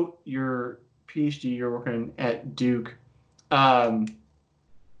 So your PhD, you're working at Duke.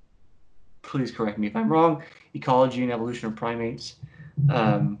 Please correct me if I'm wrong. Ecology and evolution of primates.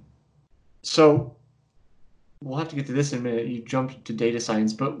 So we'll have to get to this in a minute. You jumped to data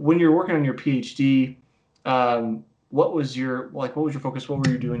science, but when you're working on your PhD, what was your focus? What were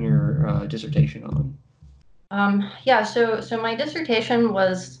you doing your dissertation on? Yeah, so my dissertation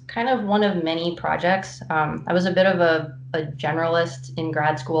was kind of one of many projects. I was a bit of a generalist in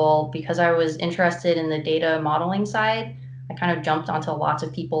grad school because I was interested in the data modeling side. I kind of jumped onto lots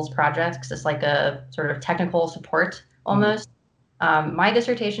of people's projects. It's like a sort of technical support almost. My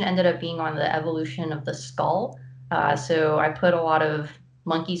dissertation ended up being on the evolution of the skull. So I put a lot of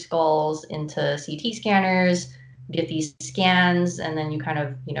monkey skulls into CT scanners, get these scans, and then you kind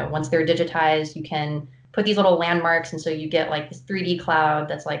of, once they're digitized, you can put these little landmarks. And so you get like this 3D cloud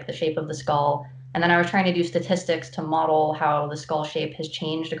that's like the shape of the skull. And then I was trying to do statistics to model how the skull shape has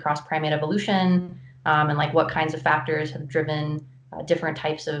changed across primate evolution and like what kinds of factors have driven different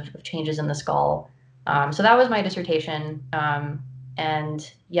types of changes in the skull. So that was my dissertation. And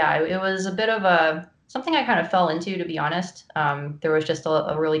yeah, it was a bit of something I kind of fell into, to be honest. There was just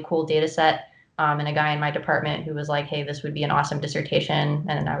a really cool data set and a guy in my department who was like, hey, this would be an awesome dissertation.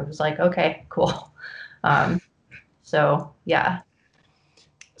 And I was like, okay, cool. So yeah.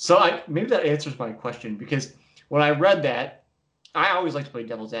 So maybe that answers my question, because when I read that, I always like to play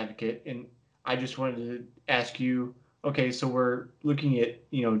devil's advocate, and I just wanted to ask you, okay, so we're looking at,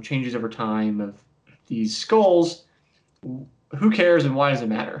 changes over time of these skulls. Who cares and why does it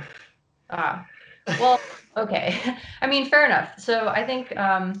matter? Well, okay. I mean, fair enough. So I think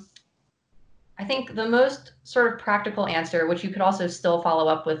the most sort of practical answer, which you could also still follow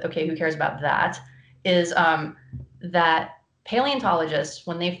up with, okay, who cares about that, is that paleontologists,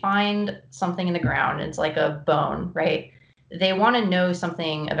 when they find something in the ground, it's like a bone, right? They want to know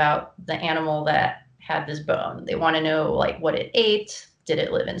something about the animal that had this bone. They want to know like what it ate. Did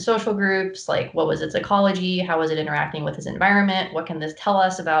it live in social groups? Like what was its ecology? How was it interacting with its environment? What can this tell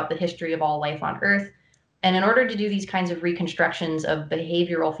us about the history of all life on Earth? And in order to do these kinds of reconstructions of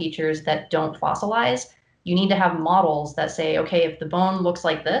behavioral features that don't fossilize, you need to have models that say, okay, if the bone looks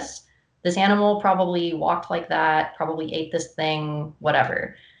like this animal probably walked like that, probably ate this thing,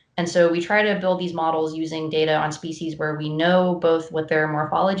 whatever. And so we try to build these models using data on species where we know both what their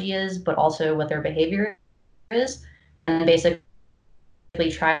morphology is, but also what their behavior is, and basically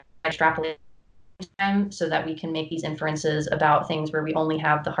try to extrapolate time so that we can make these inferences about things where we only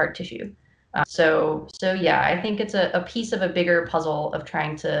have the heart tissue. So yeah, I think it's a piece of a bigger puzzle of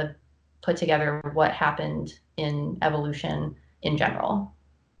trying to put together what happened in evolution in general.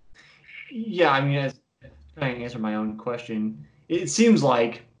 Yeah, I mean, as kind of answer my own question, it seems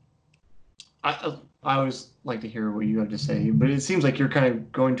like I always like to hear what you have to say, but it seems like you're kind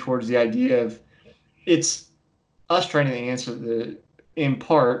of going towards the idea of it's us trying to answer in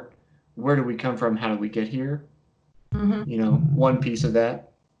part, where do we come from? How did we get here? Mm-hmm. One piece of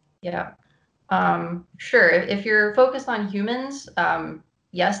that. Yeah. Sure. If you're focused on humans,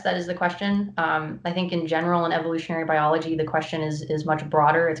 yes, that is the question. I think in general in evolutionary biology, the question is much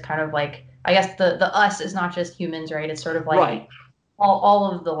broader. It's kind of like, I guess the us is not just humans, right? It's sort of like Right.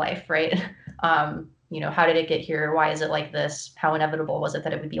 all of the life, right? How did it get here? Why is it like this? How inevitable was it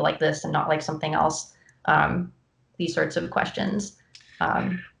that it would be like this and not like something else? These sorts of questions.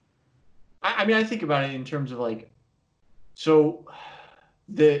 I mean, I think about it in terms of like, so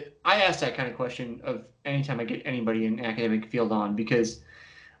I ask that kind of question of anytime I get anybody in academic field on, because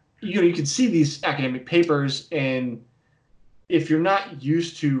you can see these academic papers, and if you're not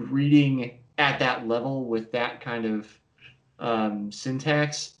used to reading at that level with that kind of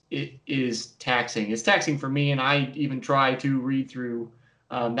syntax, it is taxing. It's taxing for me, and I even try to read through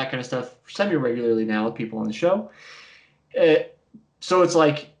that kind of stuff semi-regularly now with people on the show. So it's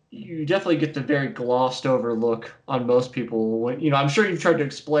like you definitely get the very glossed over look on most people. When I'm sure you've tried to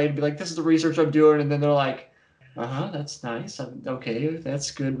explain, be like, "This is the research I'm doing," and then they're like, that's nice. Okay,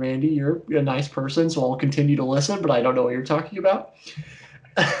 that's good, Randy. You're a nice person, so I'll continue to listen, but I don't know what you're talking about."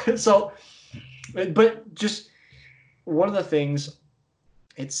 So, but just one of the things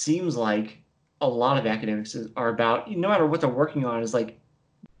it seems like a lot of academics are about, no matter what they're working on, is like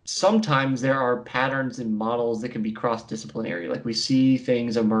sometimes there are patterns and models that can be cross-disciplinary. Like we see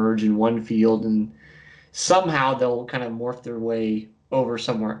things emerge in one field and somehow they'll kind of morph their way over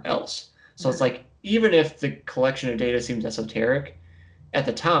somewhere else. So it's like, even if the collection of data seems esoteric at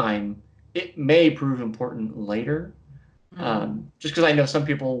the time, it may prove important later. Just because I know some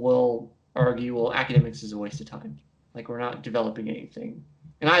people will argue, well, academics is a waste of time. Like we're not developing anything.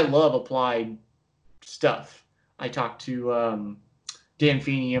 And I love applied stuff. I talked to Dan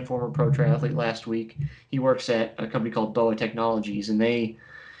Feeney, a former pro triathlete, last week. He works at a company called BOA Technologies, and he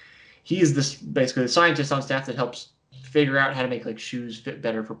is this basically the scientist on staff that helps figure out how to make like shoes fit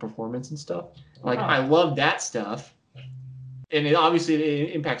better for performance and stuff. Like I love that stuff, and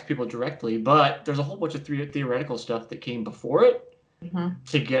it impacts people directly. But there's a whole bunch of theoretical stuff that came before it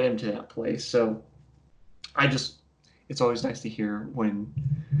to get him to that place. So it's always nice to hear when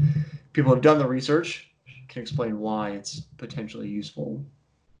people have done the research, can explain why it's potentially useful.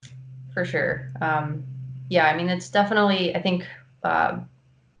 For sure. Yeah, I mean, it's definitely, I think,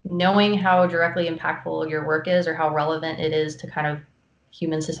 knowing how directly impactful your work is or how relevant it is to kind of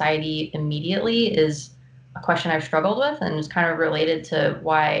human society immediately is a question I've struggled with, and it's kind of related to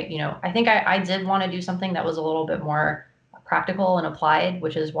why, I think I did want to do something that was a little bit more practical and applied,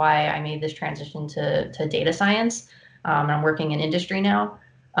 which is why I made this transition to data science. And I'm working in industry now.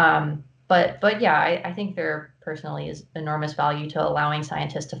 But yeah, I think there personally is enormous value to allowing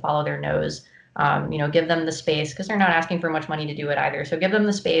scientists to follow their nose. Give them the space because they're not asking for much money to do it either. So give them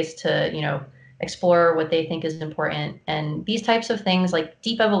the space to explore what they think is important. And these types of things like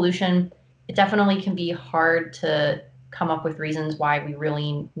deep evolution, it definitely can be hard to come up with reasons why we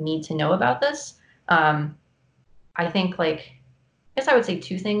really need to know about this. I think I guess I would say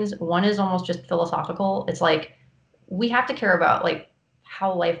two things. One is almost just philosophical. It's like we have to care about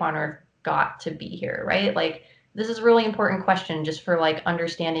how life on Earth got to be here, right? Like this is a really important question just for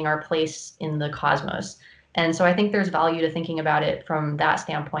understanding our place in the cosmos. And so I think there's value to thinking about it from that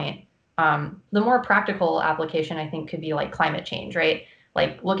standpoint. The more practical application I think could be climate change, right?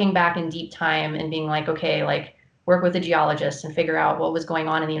 Like looking back in deep time and being okay, work with a geologist and figure out what was going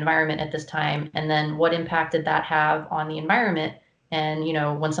on in the environment at this time, and then what impact did that have on the environment. And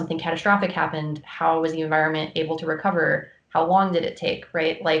when something catastrophic happened, how was the environment able to recover? How long did it take,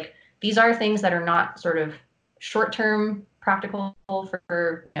 right? These are things that are not sort of short-term practical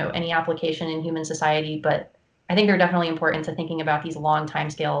for any application in human society, but I think they're definitely important to thinking about these long time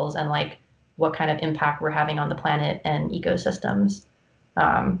scales and what kind of impact we're having on the planet and ecosystems.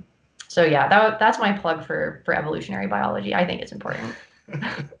 So yeah, that's my plug for evolutionary biology. I think it's important.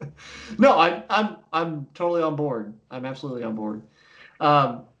 No, I'm totally on board. I'm absolutely on board.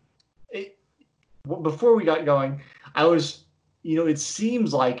 Before we got going, I was, it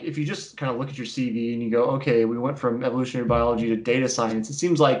seems like if you just kind of look at your CV and you go, okay, we went from evolutionary biology to data science, it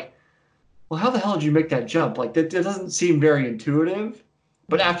seems like well, how the hell did you make that jump? Like that doesn't seem very intuitive.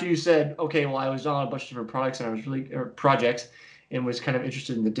 But after you said, okay, well, I was on a bunch of different products and I was really or projects and was kind of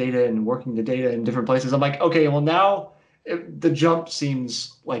interested in the data and working the data in different places. I'm like, okay, well now the jump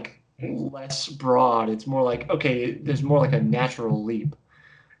seems like less broad. It's more like, okay, there's more like a natural leap.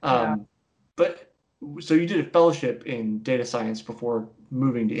 Yeah, But so you did a fellowship in data science before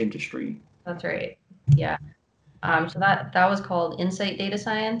moving to industry. that's right. Yeah. So that was called Insight Data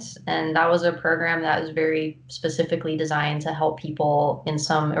Science, and that was a program that was very specifically designed to help people in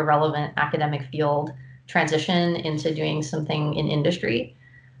some irrelevant academic field transition into doing something in industry.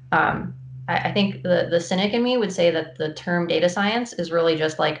 Um, I think the cynic in me would say that the term data science is really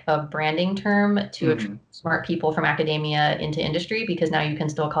just like a branding term to attract Hmm. smart people from academia into industry because now you can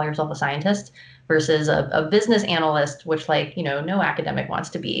still call yourself a scientist versus a business analyst, which like, no academic wants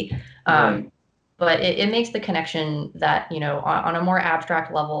to be. Um, Right. but it makes the connection that, on a more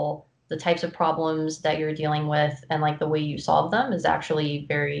abstract level, the types of problems that you're dealing with and like the way you solve them is actually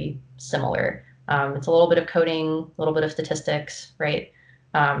very similar. It's a little bit of coding, a little bit of statistics, right?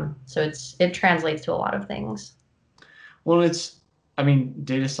 So it translates to a lot of things. Well, I mean,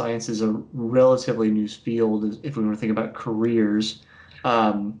 data science is a relatively new field if we want to think about careers.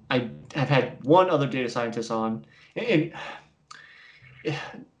 I have had one other data scientist on, and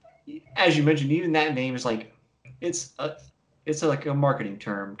as you mentioned, even that name is like, it's a, like a marketing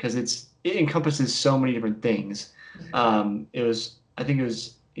term because it encompasses so many different things. I think it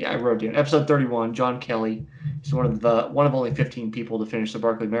was, yeah, I wrote down episode 31. John Kelly, he's one of only 15 people to finish the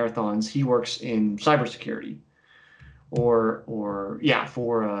Barkley Marathons. He works in cybersecurity or yeah,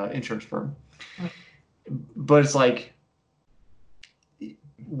 for an insurance firm. But it's like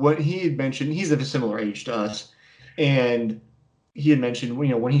what he had mentioned. He's of a similar age to us, and he had mentioned,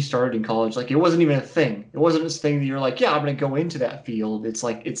 when he started in college, like it wasn't even a thing. It wasn't this thing that you're like, yeah, I'm going to go into that field. It's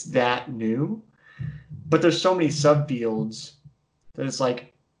like it's that new. But there's so many subfields that it's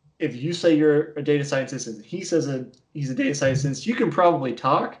like if you say you're a data scientist and he says he's a data scientist, you can probably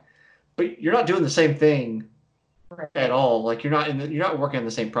talk, but you're not doing the same thing at Right. all. Like you're not working on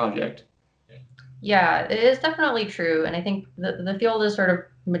the same project. Yeah, it is definitely true. And I think the field is sort of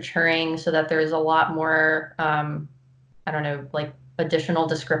maturing so that there's a lot more, I don't know, like additional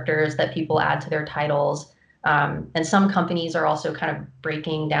descriptors that people add to their titles. And some companies are also kind of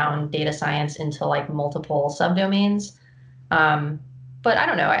breaking down data science into like multiple subdomains. Um, but I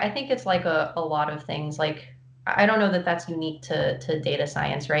don't know. I think it's like a lot of things. Like, I don't know that that's unique to data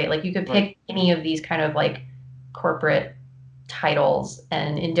science, right? Like, you could Right. pick any of these kind of like corporate titles,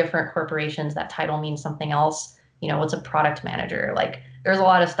 and in different corporations, that title means something else. What's a product manager? Like, there's a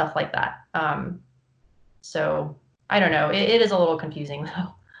lot of stuff like that. So I don't know. It is a little confusing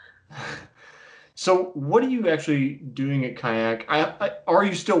though. So, what are you actually doing at Kayak? Are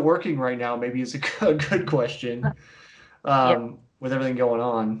you still working right now? Maybe it's a good question Yeah. with everything going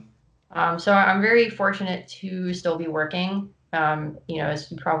on. So I'm very fortunate to still be working. As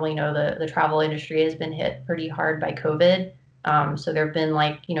you probably know, the travel industry has been hit pretty hard by COVID. So there have been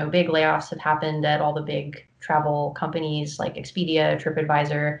like, big layoffs have happened at all the big travel companies like Expedia,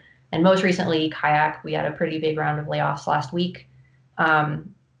 TripAdvisor, and most recently Kayak. We had a pretty big round of layoffs last week.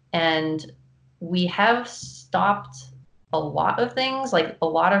 And we have stopped a lot of things, like a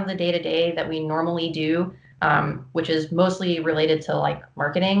lot of the day to day that we normally do, which is mostly related to like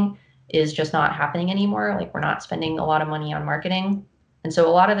marketing is just not happening anymore. Like we're not spending a lot of money on marketing. And so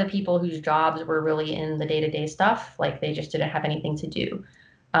a lot of the people whose jobs were really in the day-to-day stuff, like they just didn't have anything to do.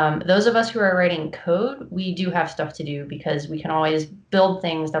 Those of us who are writing code, we do have stuff to do because we can always build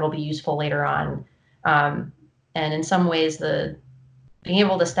things that'll be useful later on. Um, and in some ways, the being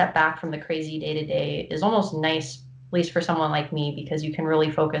able to step back from the crazy day to day is almost nice, at least for someone like me, because you can really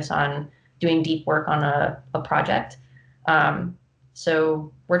focus on doing deep work on a project. Um,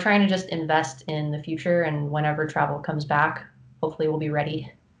 so we're trying to just invest in the future, and whenever travel comes back, hopefully we'll be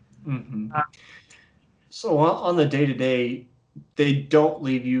ready. Hmm. So on the day to day, they don't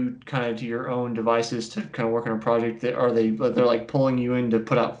leave you kind of to your own devices to kind of work on a project. They're like pulling you in to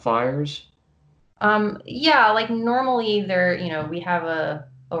put out fires? Yeah, like normally we have a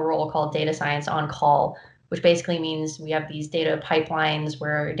role called data science on call, which basically means we have these data pipelines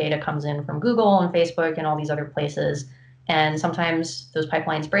where data comes in from Google and Facebook and all these other places. And sometimes those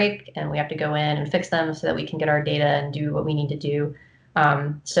pipelines break and we have to go in and fix them so that we can get our data and do what we need to do.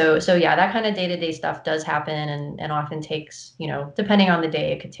 So yeah, that kind of day-to-day stuff does happen and often takes, depending on the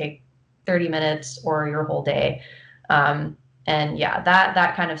day, it could take 30 minutes or your whole day. Um, and yeah,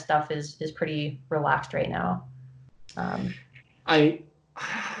 that kind of stuff is pretty relaxed right now. Um, I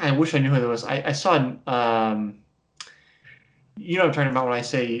I wish I knew who that was. I saw You know what I'm talking about when I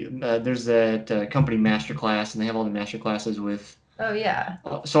say there's that company masterclass, and they have all the master classes with. Oh yeah.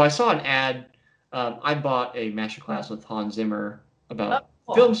 So I saw an ad. I bought a masterclass with Hans Zimmer Oh, about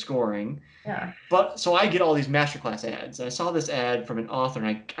film cool. scoring. Yeah. But so I get all these masterclass ads. And I saw this ad from an author,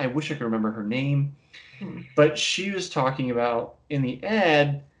 and I wish I could remember her name. Hmm. But she was talking about in the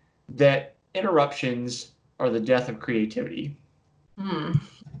ad that interruptions are the death of creativity. Hmm.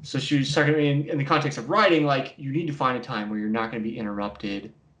 So she was talking to me in the context of writing, like you need to find a time where you're not going to be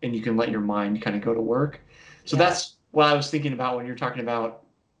interrupted and you can let your mind kind of go to work. So Yeah. that's what I was thinking about when you're talking about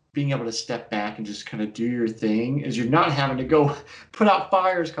being able to step back and just kind of do your thing, is you're not having to go put out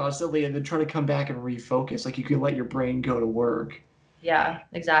fires constantly and then try to come back and refocus. Like you can let your brain go to work. Yeah,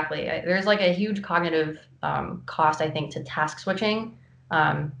 exactly. There's like a huge cognitive cost, I think, to task switching.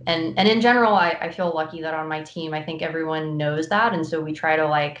 And in general, I feel lucky that on my team, I think everyone knows that, and so we try to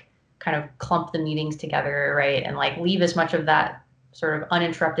like kind of clump the meetings together, right, and like leave as much of that sort of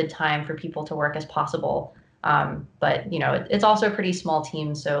uninterrupted time for people to work as possible. But it's also a pretty small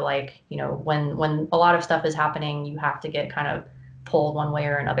team, so like when a lot of stuff is happening, you have to get kind of pulled one way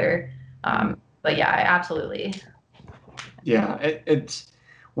or another. Mm-hmm. But yeah, absolutely. Yeah, it's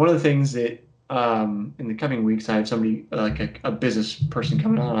one of the things that in the coming weeks I have somebody like a business person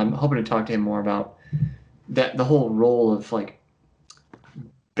coming on. I'm hoping to talk to him more about that the whole role of like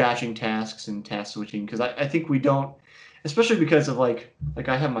batching tasks and task switching, because I think we don't, especially because of like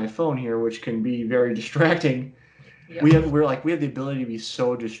I have my phone here, which can be very distracting. Yep. We have the ability to be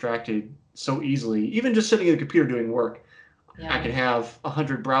so distracted so easily, even just sitting at the computer doing work. I Yeah. can have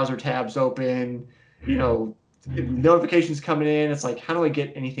 100 browser tabs open, you know, notifications coming in. It's like, how do I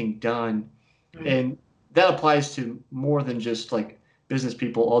get anything done? Mm. And that applies to more than just like business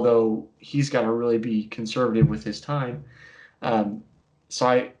people, although he's got to really be conservative with his time. Um,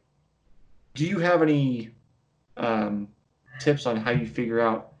 so do you have any um, tips on how you figure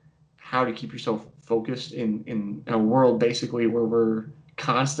out how to keep yourself focused in a world basically where we're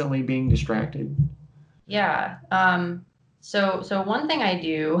constantly being distracted? Yeah. So one thing I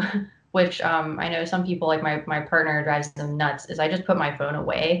do, which I know some people like my partner drives them nuts, is I just put my phone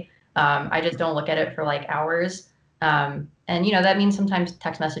away. I just don't look at it for like hours. And that means sometimes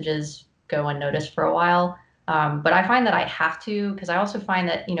text messages go unnoticed for a while. But I find that I have to, because I also find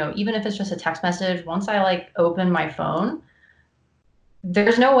that, even if it's just a text message, once I like open my phone,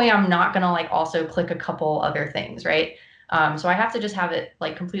 there's no way I'm not gonna like also click a couple other things, right? So I have to just have it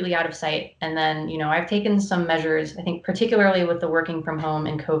like completely out of sight. And then, I've taken some measures, I think particularly with the working from home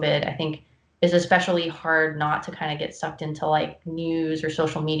and COVID, I think is especially hard not to kind of get sucked into like news or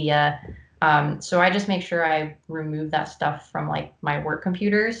social media. So I just make sure I remove that stuff from like my work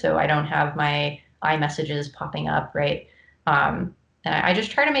computer so I don't have my iMessages popping up, right? And I just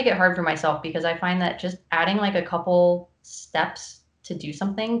try to make it hard for myself because I find that just adding like a couple steps to do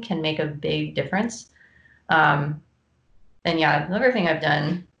something can make a big difference. Um, and yeah, another thing I've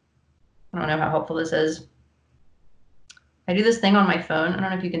done, I don't know how helpful this is. I do this thing on my phone. I don't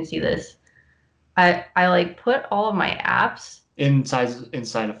know if you can see this. I like put all of my apps,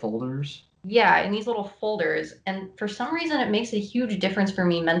 Inside of folders. yeah, in these little folders. And for some reason, it makes a huge difference for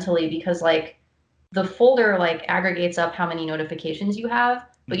me mentally because like the folder like aggregates up how many notifications you have,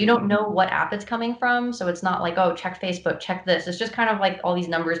 but you don't Hmm. know what app it's coming from. So it's not like, oh, check Facebook, check this. It's just kind of like all these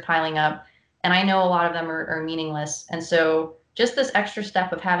numbers piling up. And I know a lot of them are meaningless. And so just this extra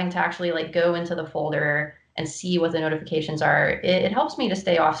step of having to actually like go into the folder and see what the notifications are, it helps me to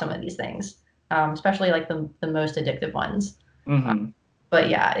stay off some of these things, especially like the most addictive ones. Hmm. But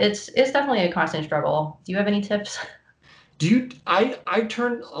yeah, it's definitely a constant struggle. Do you have any tips? Do you? I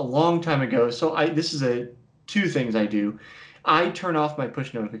turned a long time ago. So I this is a two things I do. I turn off my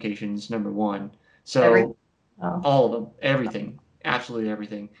push notifications. Number one. Every So oh, all of them, everything, absolutely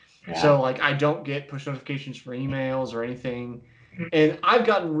everything. yeah. So like I don't get push notifications for emails or anything. And I've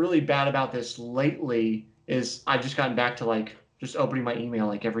gotten really bad about this lately. Is I've just gotten back to like just opening my email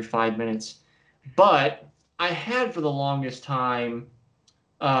like every 5 minutes. But I had for the longest time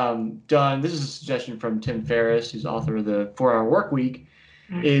done. This is a suggestion from Tim Ferriss, who's author of the 4 Hour Work Week.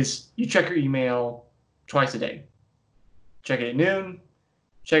 Is you check your email twice a day. Check it at noon.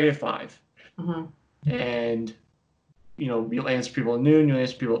 Check it at 5. Mm-hmm. And you'll answer people at noon. You'll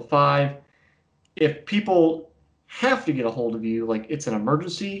answer people at 5. If people have to get a hold of you, like it's an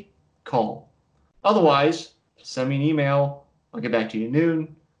emergency, call. Otherwise, send me an email. I'll get back to you at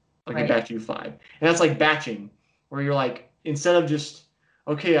noon. I'll get Right. back to you at 5. And that's like batching, where you're like, instead of just,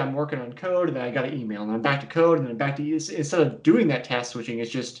 okay, I'm working on code and then I got an email and then I'm back to code and then back to, instead of doing that task switching,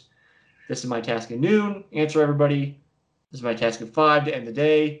 it's just, this is my task at noon, answer everybody. This is my task at 5 to end the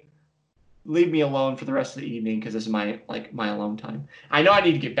day. leave me alone for the rest of the evening because this is my alone time. I know I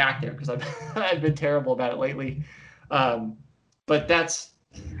need to get back there because I've I've been terrible about it lately. Um, but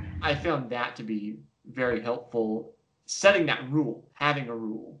I found that to be very helpful. Setting that rule, having a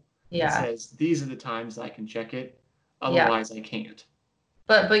rule that Yeah. says these are the times I can check it, Yeah. otherwise I can't.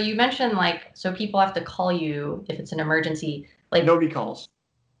 But you mentioned like so people have to call you if it's an emergency. Like, Nobody calls.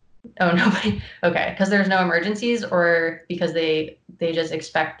 oh, nobody. Okay, because there's no emergencies, or because they just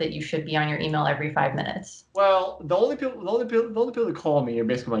expect that you should be on your email every 5 minutes. Well, the only people that call me are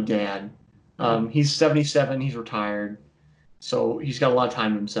basically my dad. Mm, He's 77. He's retired, so he's got a lot of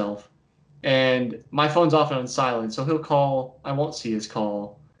time to himself. And my phone's often on silent, so he'll call. I won't see his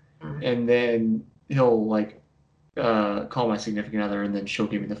call, mm. and then he'll call my significant other, and then she'll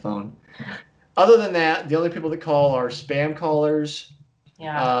give me the phone. Other than that, the only people that call are spam callers.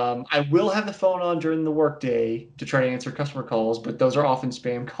 Yeah. I will have the phone on during the workday to try to answer customer calls, but those are often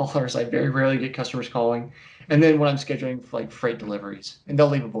spam callers. I very rarely get customers calling. And then when I'm scheduling for like freight deliveries, and they'll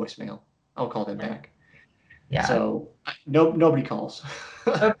leave a voicemail, I'll call them Yeah. back. Yeah. So no, nobody calls.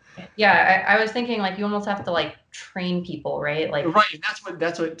 Okay. Yeah, I was thinking like you almost have to like train people, right? Like, Right, and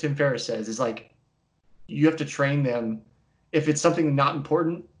that's what Tim Ferriss says is like you have to train them. If it's something not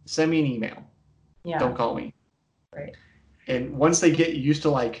important, send me an email. yeah, Don't call me. right. And once they get used to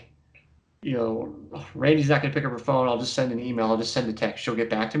Randy's not going to pick up her phone. I'll just send an email. I'll just send a text. She'll get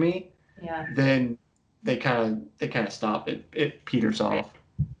back to me. Yeah. Then they kind of stop. It peters Right. off.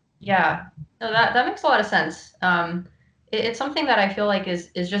 Yeah. No, that makes a lot of sense. It's something that I feel like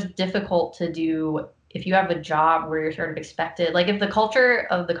is just difficult to do if you have a job where you're sort of expected. Like if the culture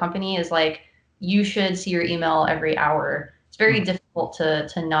of the company is like you should see your email every hour, it's very Mhm. difficult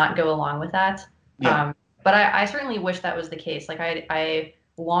to not go along with that. Yeah, Um, but I certainly wish that was the case. Like I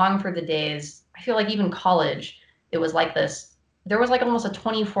long for the days. I feel like even college, it was like this. There was like almost a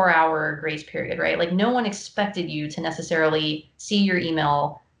 24-hour grace period, right? Like no one expected you to necessarily see your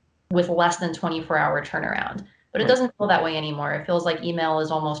email with less than 24-hour turnaround. But it right. doesn't feel that way anymore. It feels like email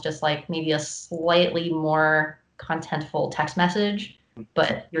is almost just like maybe a slightly more contentful text message,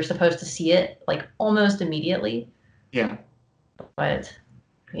 but you're supposed to see it like almost immediately. Yeah, But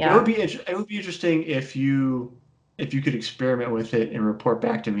it would yeah. be it would be interesting if you could experiment with it and report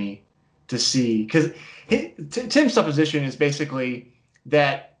back to me to see because Tim's supposition is basically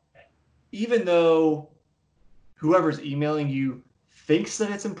that even though whoever's emailing you thinks that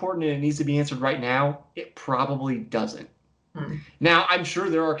it's important and it needs to be answered right now, it probably doesn't. Hmm. Now, I'm sure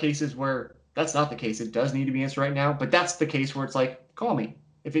there are cases where that's not the case. It does need to be answered right now, but that's the case where it's like, call me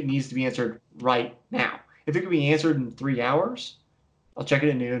if it needs to be answered right now. If it can be answered in 3 hours, I'll check it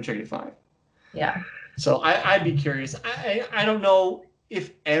at noon, check it at 5. Yeah. So I'd be curious. I don't know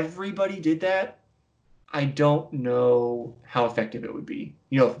if everybody did that. I don't know how effective it would be.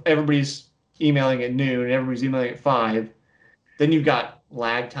 If everybody's emailing at noon and everybody's emailing at 5, then you've got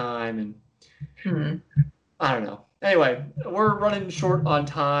lag time and Hmm. I don't know. Anyway, we're running short on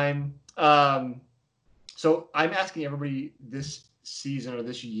time. So I'm asking everybody this season or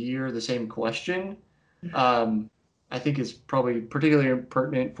this year the same question. Um, I think it's probably particularly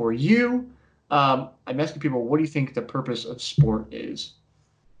pertinent for you. I'm asking people, what do you think the purpose of sport is?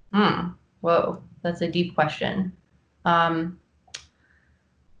 Hmm. Whoa, that's a deep question. Um,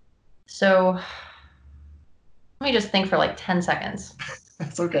 so let me just think for like 10 seconds.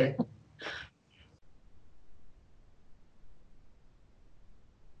 That's okay.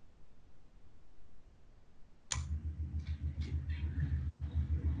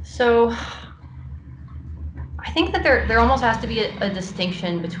 So I think that there almost has to be a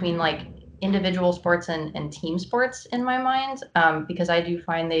distinction between like individual sports and team sports in my mind, because I do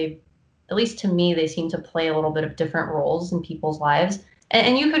find they, at least to me, they seem to play a little bit of different roles in people's lives.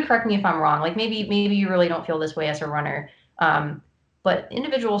 And you could correct me if I'm wrong. Like maybe you really don't feel this way as a runner, um, but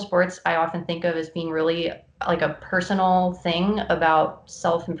individual sports I often think of as being really like a personal thing about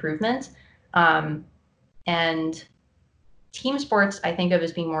self improvement, and team sports I think of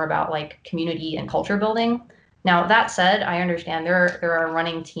as being more about like community and culture building. Now that said, I understand there are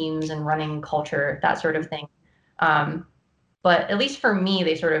running teams and running culture, that sort of thing. Um, but at least for me,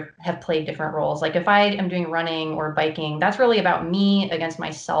 they sort of have played different roles. Like if I am doing running or biking, that's really about me against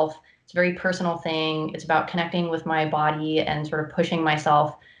myself. It's a very personal thing. It's about connecting with my body and sort of pushing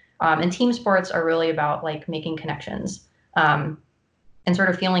myself. And team sports are really about like making connections, and sort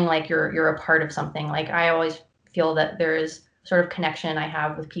of feeling like you're a part of something. Like I always feel that there is sort of connection I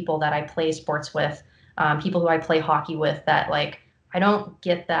have with people that I play sports with, people who I play hockey with. That like I don't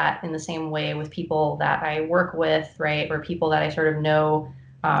get that in the same way with people that I work with, right, or people that I sort of know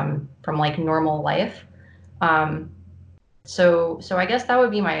from like normal life. Um, So I guess that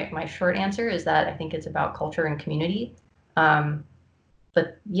would be my short answer, is that I think it's about culture and community. Um,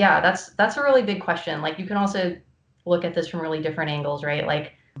 but yeah, that's a really big question. Like you can also look at this from really different angles, right?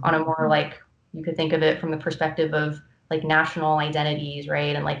 Like on a more like, you could think of it from the perspective of like national identities,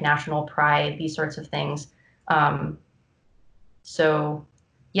 right? And like national pride, these sorts of things. Um, so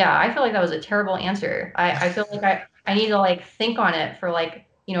yeah, I feel like that was a terrible answer. I feel like I need to like think on it for like,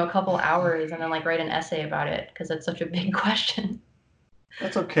 a couple hours and then like write an essay about it because it's such a big question.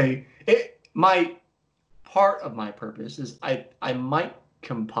 That's okay. My part of my purpose is I might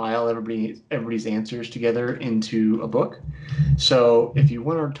compile everybody's answers together into a book. So if you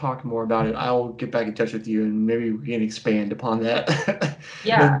want to talk more about it, I'll get back in touch with you and maybe we can expand upon that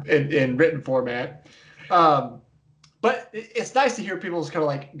Yeah, in written format. Um, but it's nice to hear people's kind of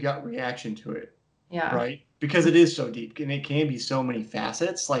like gut reaction to it, yeah. right? Because it is so deep and it can be so many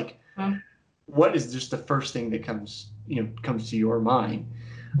facets. Like, Mhm. what is just the first thing that comes to your mind?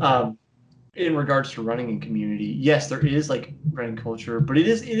 Yeah. Um, in regards to running in community, yes, there is like running culture, but it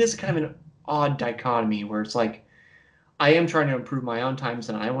is kind of an odd dichotomy where it's like I am trying to improve my own times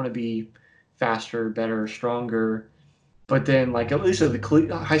and I want to be faster, better, stronger. But then, like at least at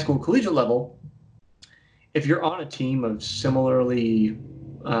the high school collegiate level, if you're on a team of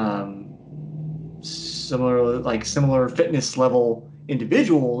um, similar fitness level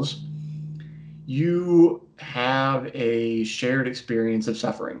individuals, you have a shared experience of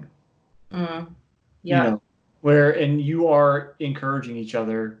suffering. Mm, You yeah. know, and you are encouraging each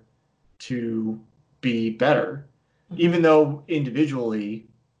other to be better, Hmm. even though individually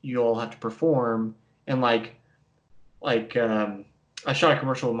you all have to perform. And like I shot a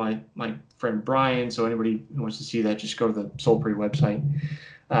commercial with my friend Brian. So anybody who wants to see that, just go to the Soulpree website.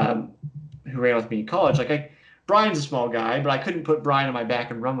 Um, who ran with me in college? Brian's a small guy, but I couldn't put Brian on my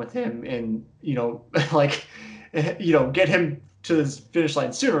back and run with him, and like get him to the finish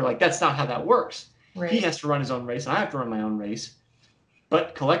line sooner. Like that's not how that works. He Right. has to run his own race, and I have to run my own race.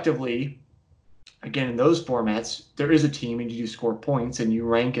 But collectively, again, in those formats, there is a team and you do score points and you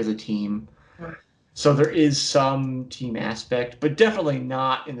rank as a team. Mm. So there is some team aspect, but definitely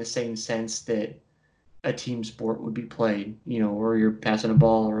not in the same sense that a team sport would be played, or you're passing a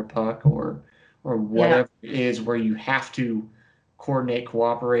ball or a puck or Yeah. whatever it is where you have to coordinate,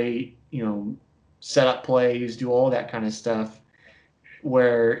 cooperate, set up plays, do all that kind of stuff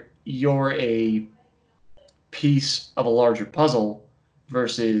where you're a piece of a larger puzzle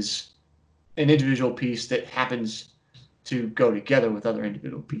versus an individual piece that happens to go together with other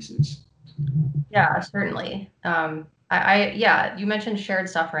individual pieces. Yeah, certainly. Yeah, you mentioned shared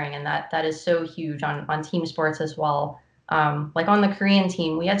suffering, and that is so huge on team sports as well. Like on the Korean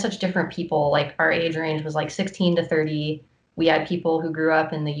team, we had such different people. Like our age range was like 16 to 30. We had people who grew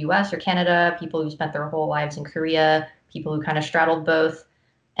up in the US or Canada, people who spent their whole lives in Korea, people who kind of straddled both.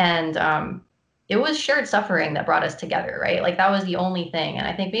 And it was shared suffering that brought us together, right? Like that was the only thing. And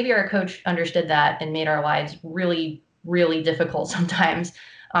I think maybe our coach understood that and made our lives really, really difficult sometimes.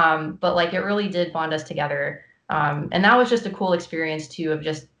 But like it really did bond us together. And that was just a cool experience too, of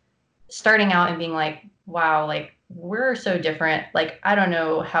just starting out and being like, wow, like we're so different. Like I don't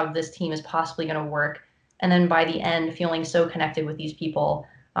know how this team is possibly going to work. And then by the end, feeling so connected with these people.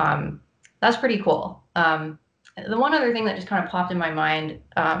 That's pretty cool. The one other thing that just kind of popped in my mind,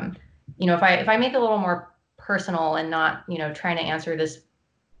 if I make it a little more personal and not, trying to answer this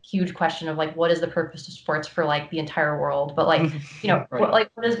huge question of like what is the purpose of sports for like the entire world, but like, Right.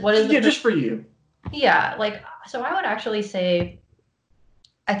 what is the Yeah, purpose? just for you. Yeah, like so I would actually say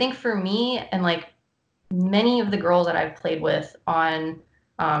I think for me and like many of the girls that I've played with on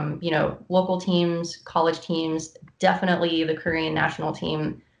local teams, college teams, definitely the Korean national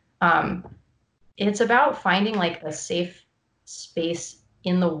team, um, it's about finding like a safe space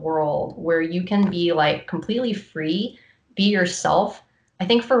in the world where you can be like completely free, be yourself. I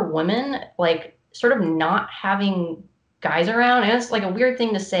think for women, like sort of not having guys around, and it's like a weird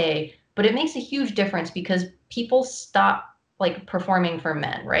thing to say, but it makes a huge difference because people stop like performing for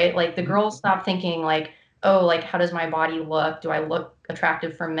men, right? Like the girls stop thinking like, oh, like how does my body look? Do I look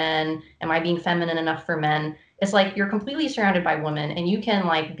attractive for men? Am I being feminine enough for men? It's like you're completely surrounded by women and you can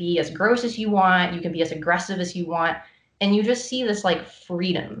like be as gross as you want, you can be as aggressive as you want, and you just see this like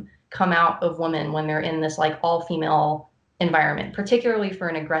freedom come out of women when they're in this like all female environment, particularly for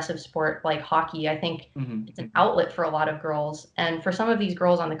an aggressive sport like hockey. I think it's an Mm-hmm. outlet for a lot of girls, and for some of these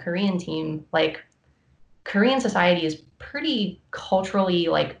girls on the Korean team, like Korean society is pretty culturally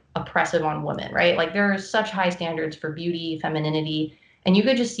like oppressive on women, right? Like there are such high standards for beauty, femininity, and you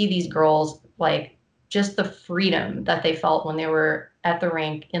could just see these girls like just the freedom that they felt when they were at the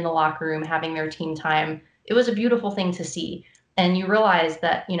rink in the locker room having their team time. it was a beautiful thing to see. And you realize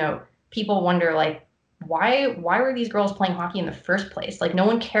that, people wonder like, why were these girls playing hockey in the first place? Like no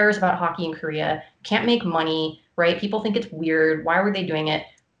one cares about hockey in Korea, can't make money, right? People think it's weird. Why were they doing it?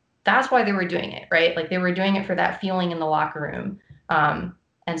 That's why they were doing it, right? Like they were doing it for that feeling in the locker room.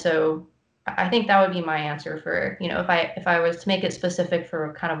 And so I think that would be my answer for, if I was to make it specific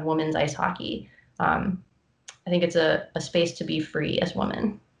for kind of women's ice hockey. I think it's a space to be free as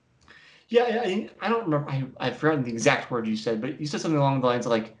women. Yeah, I don't remember. I've forgotten the exact word you said, but you said something along the lines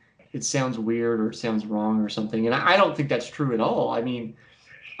of like it sounds weird or it sounds wrong or something, and I don't think that's true at all. I mean,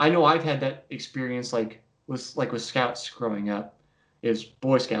 I know I've had that experience like with scouts growing up. Is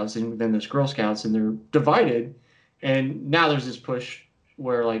Boy Scouts and then there's Girl Scouts and they're divided, and now there's this push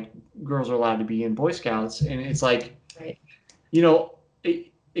where like girls are allowed to be in Boy Scouts, and it's like Right. you know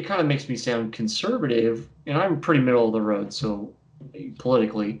it kind of makes me sound conservative, and I'm pretty middle of the road, so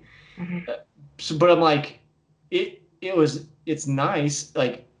politically. Mhm. So, but I'm like, it's nice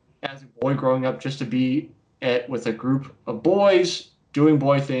like as a boy growing up just to be at with a group of boys doing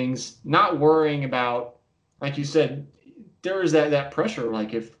boy things, not worrying about like you said, there is that pressure.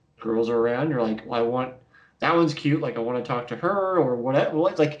 Like if girls are around, you're like, well, I want that one's cute. Like I want to talk to her or whatever. Well,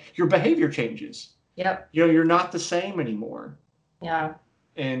 it's like your behavior changes. Yep. You're not the same anymore. Yeah.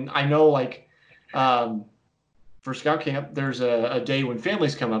 And I know like um, for scout camp, there's a day when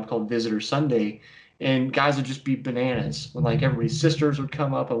families come up called Visitor Sunday, and guys would just be bananas when like everybody's sisters would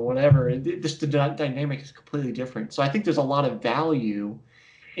come up and whatever. And just the dynamic is completely different. So I think there's a lot of value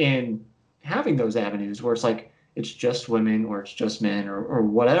in having those avenues where it's like it's just women or it's just men or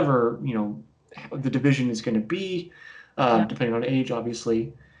whatever the division is going to be, Yeah. depending on age,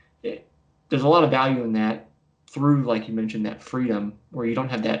 obviously. It, there's a lot of value in that through, like you mentioned, that freedom where you don't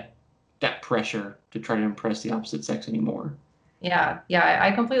have that pressure to try to impress the opposite sex anymore. Yeah, yeah,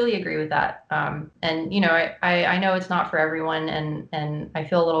 I completely agree with that. And I know it's not for everyone, and I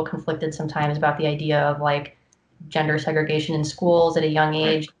feel a little conflicted sometimes about the idea of like gender segregation in schools at a young Right.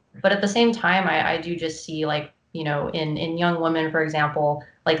 age. But at the same time, I do just see like, in young women, for example,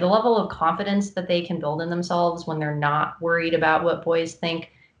 like the level of confidence that they can build in themselves when they're not worried about what boys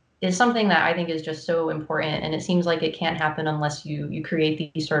think is something that I think is just so important. And it seems like it can't happen unless you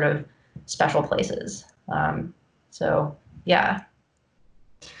create these sort of special places. So yeah.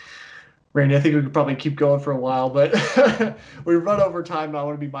 Randy, I think we could probably keep going for a while, but we run over time, and I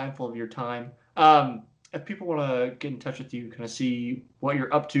want to be mindful of your time. If people want to get in touch with you, kind of see what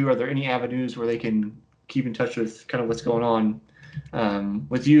you're up to, are there any avenues where they can keep in touch with kind of what's going on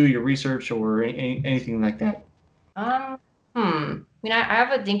with you, your research, or anything like that? Um, I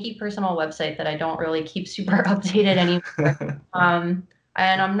have a dinky personal website that I don't really keep super updated anymore.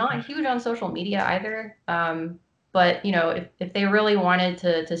 And I'm not huge on social media either. But if they really wanted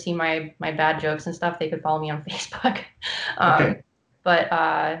to see my bad jokes and stuff, they could follow me on Facebook. Um, Okay.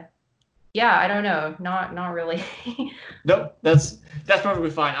 but yeah, I don't know, not really. Nope, that's perfectly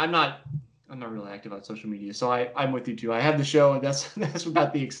fine. I'm not really active on social media, so I'm with you too. I have the show, and that's that's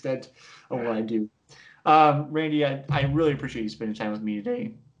about the extent of what I do. Randy, I really appreciate you spending time with me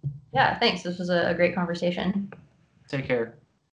today. Yeah, thanks. This was a great conversation. Take care.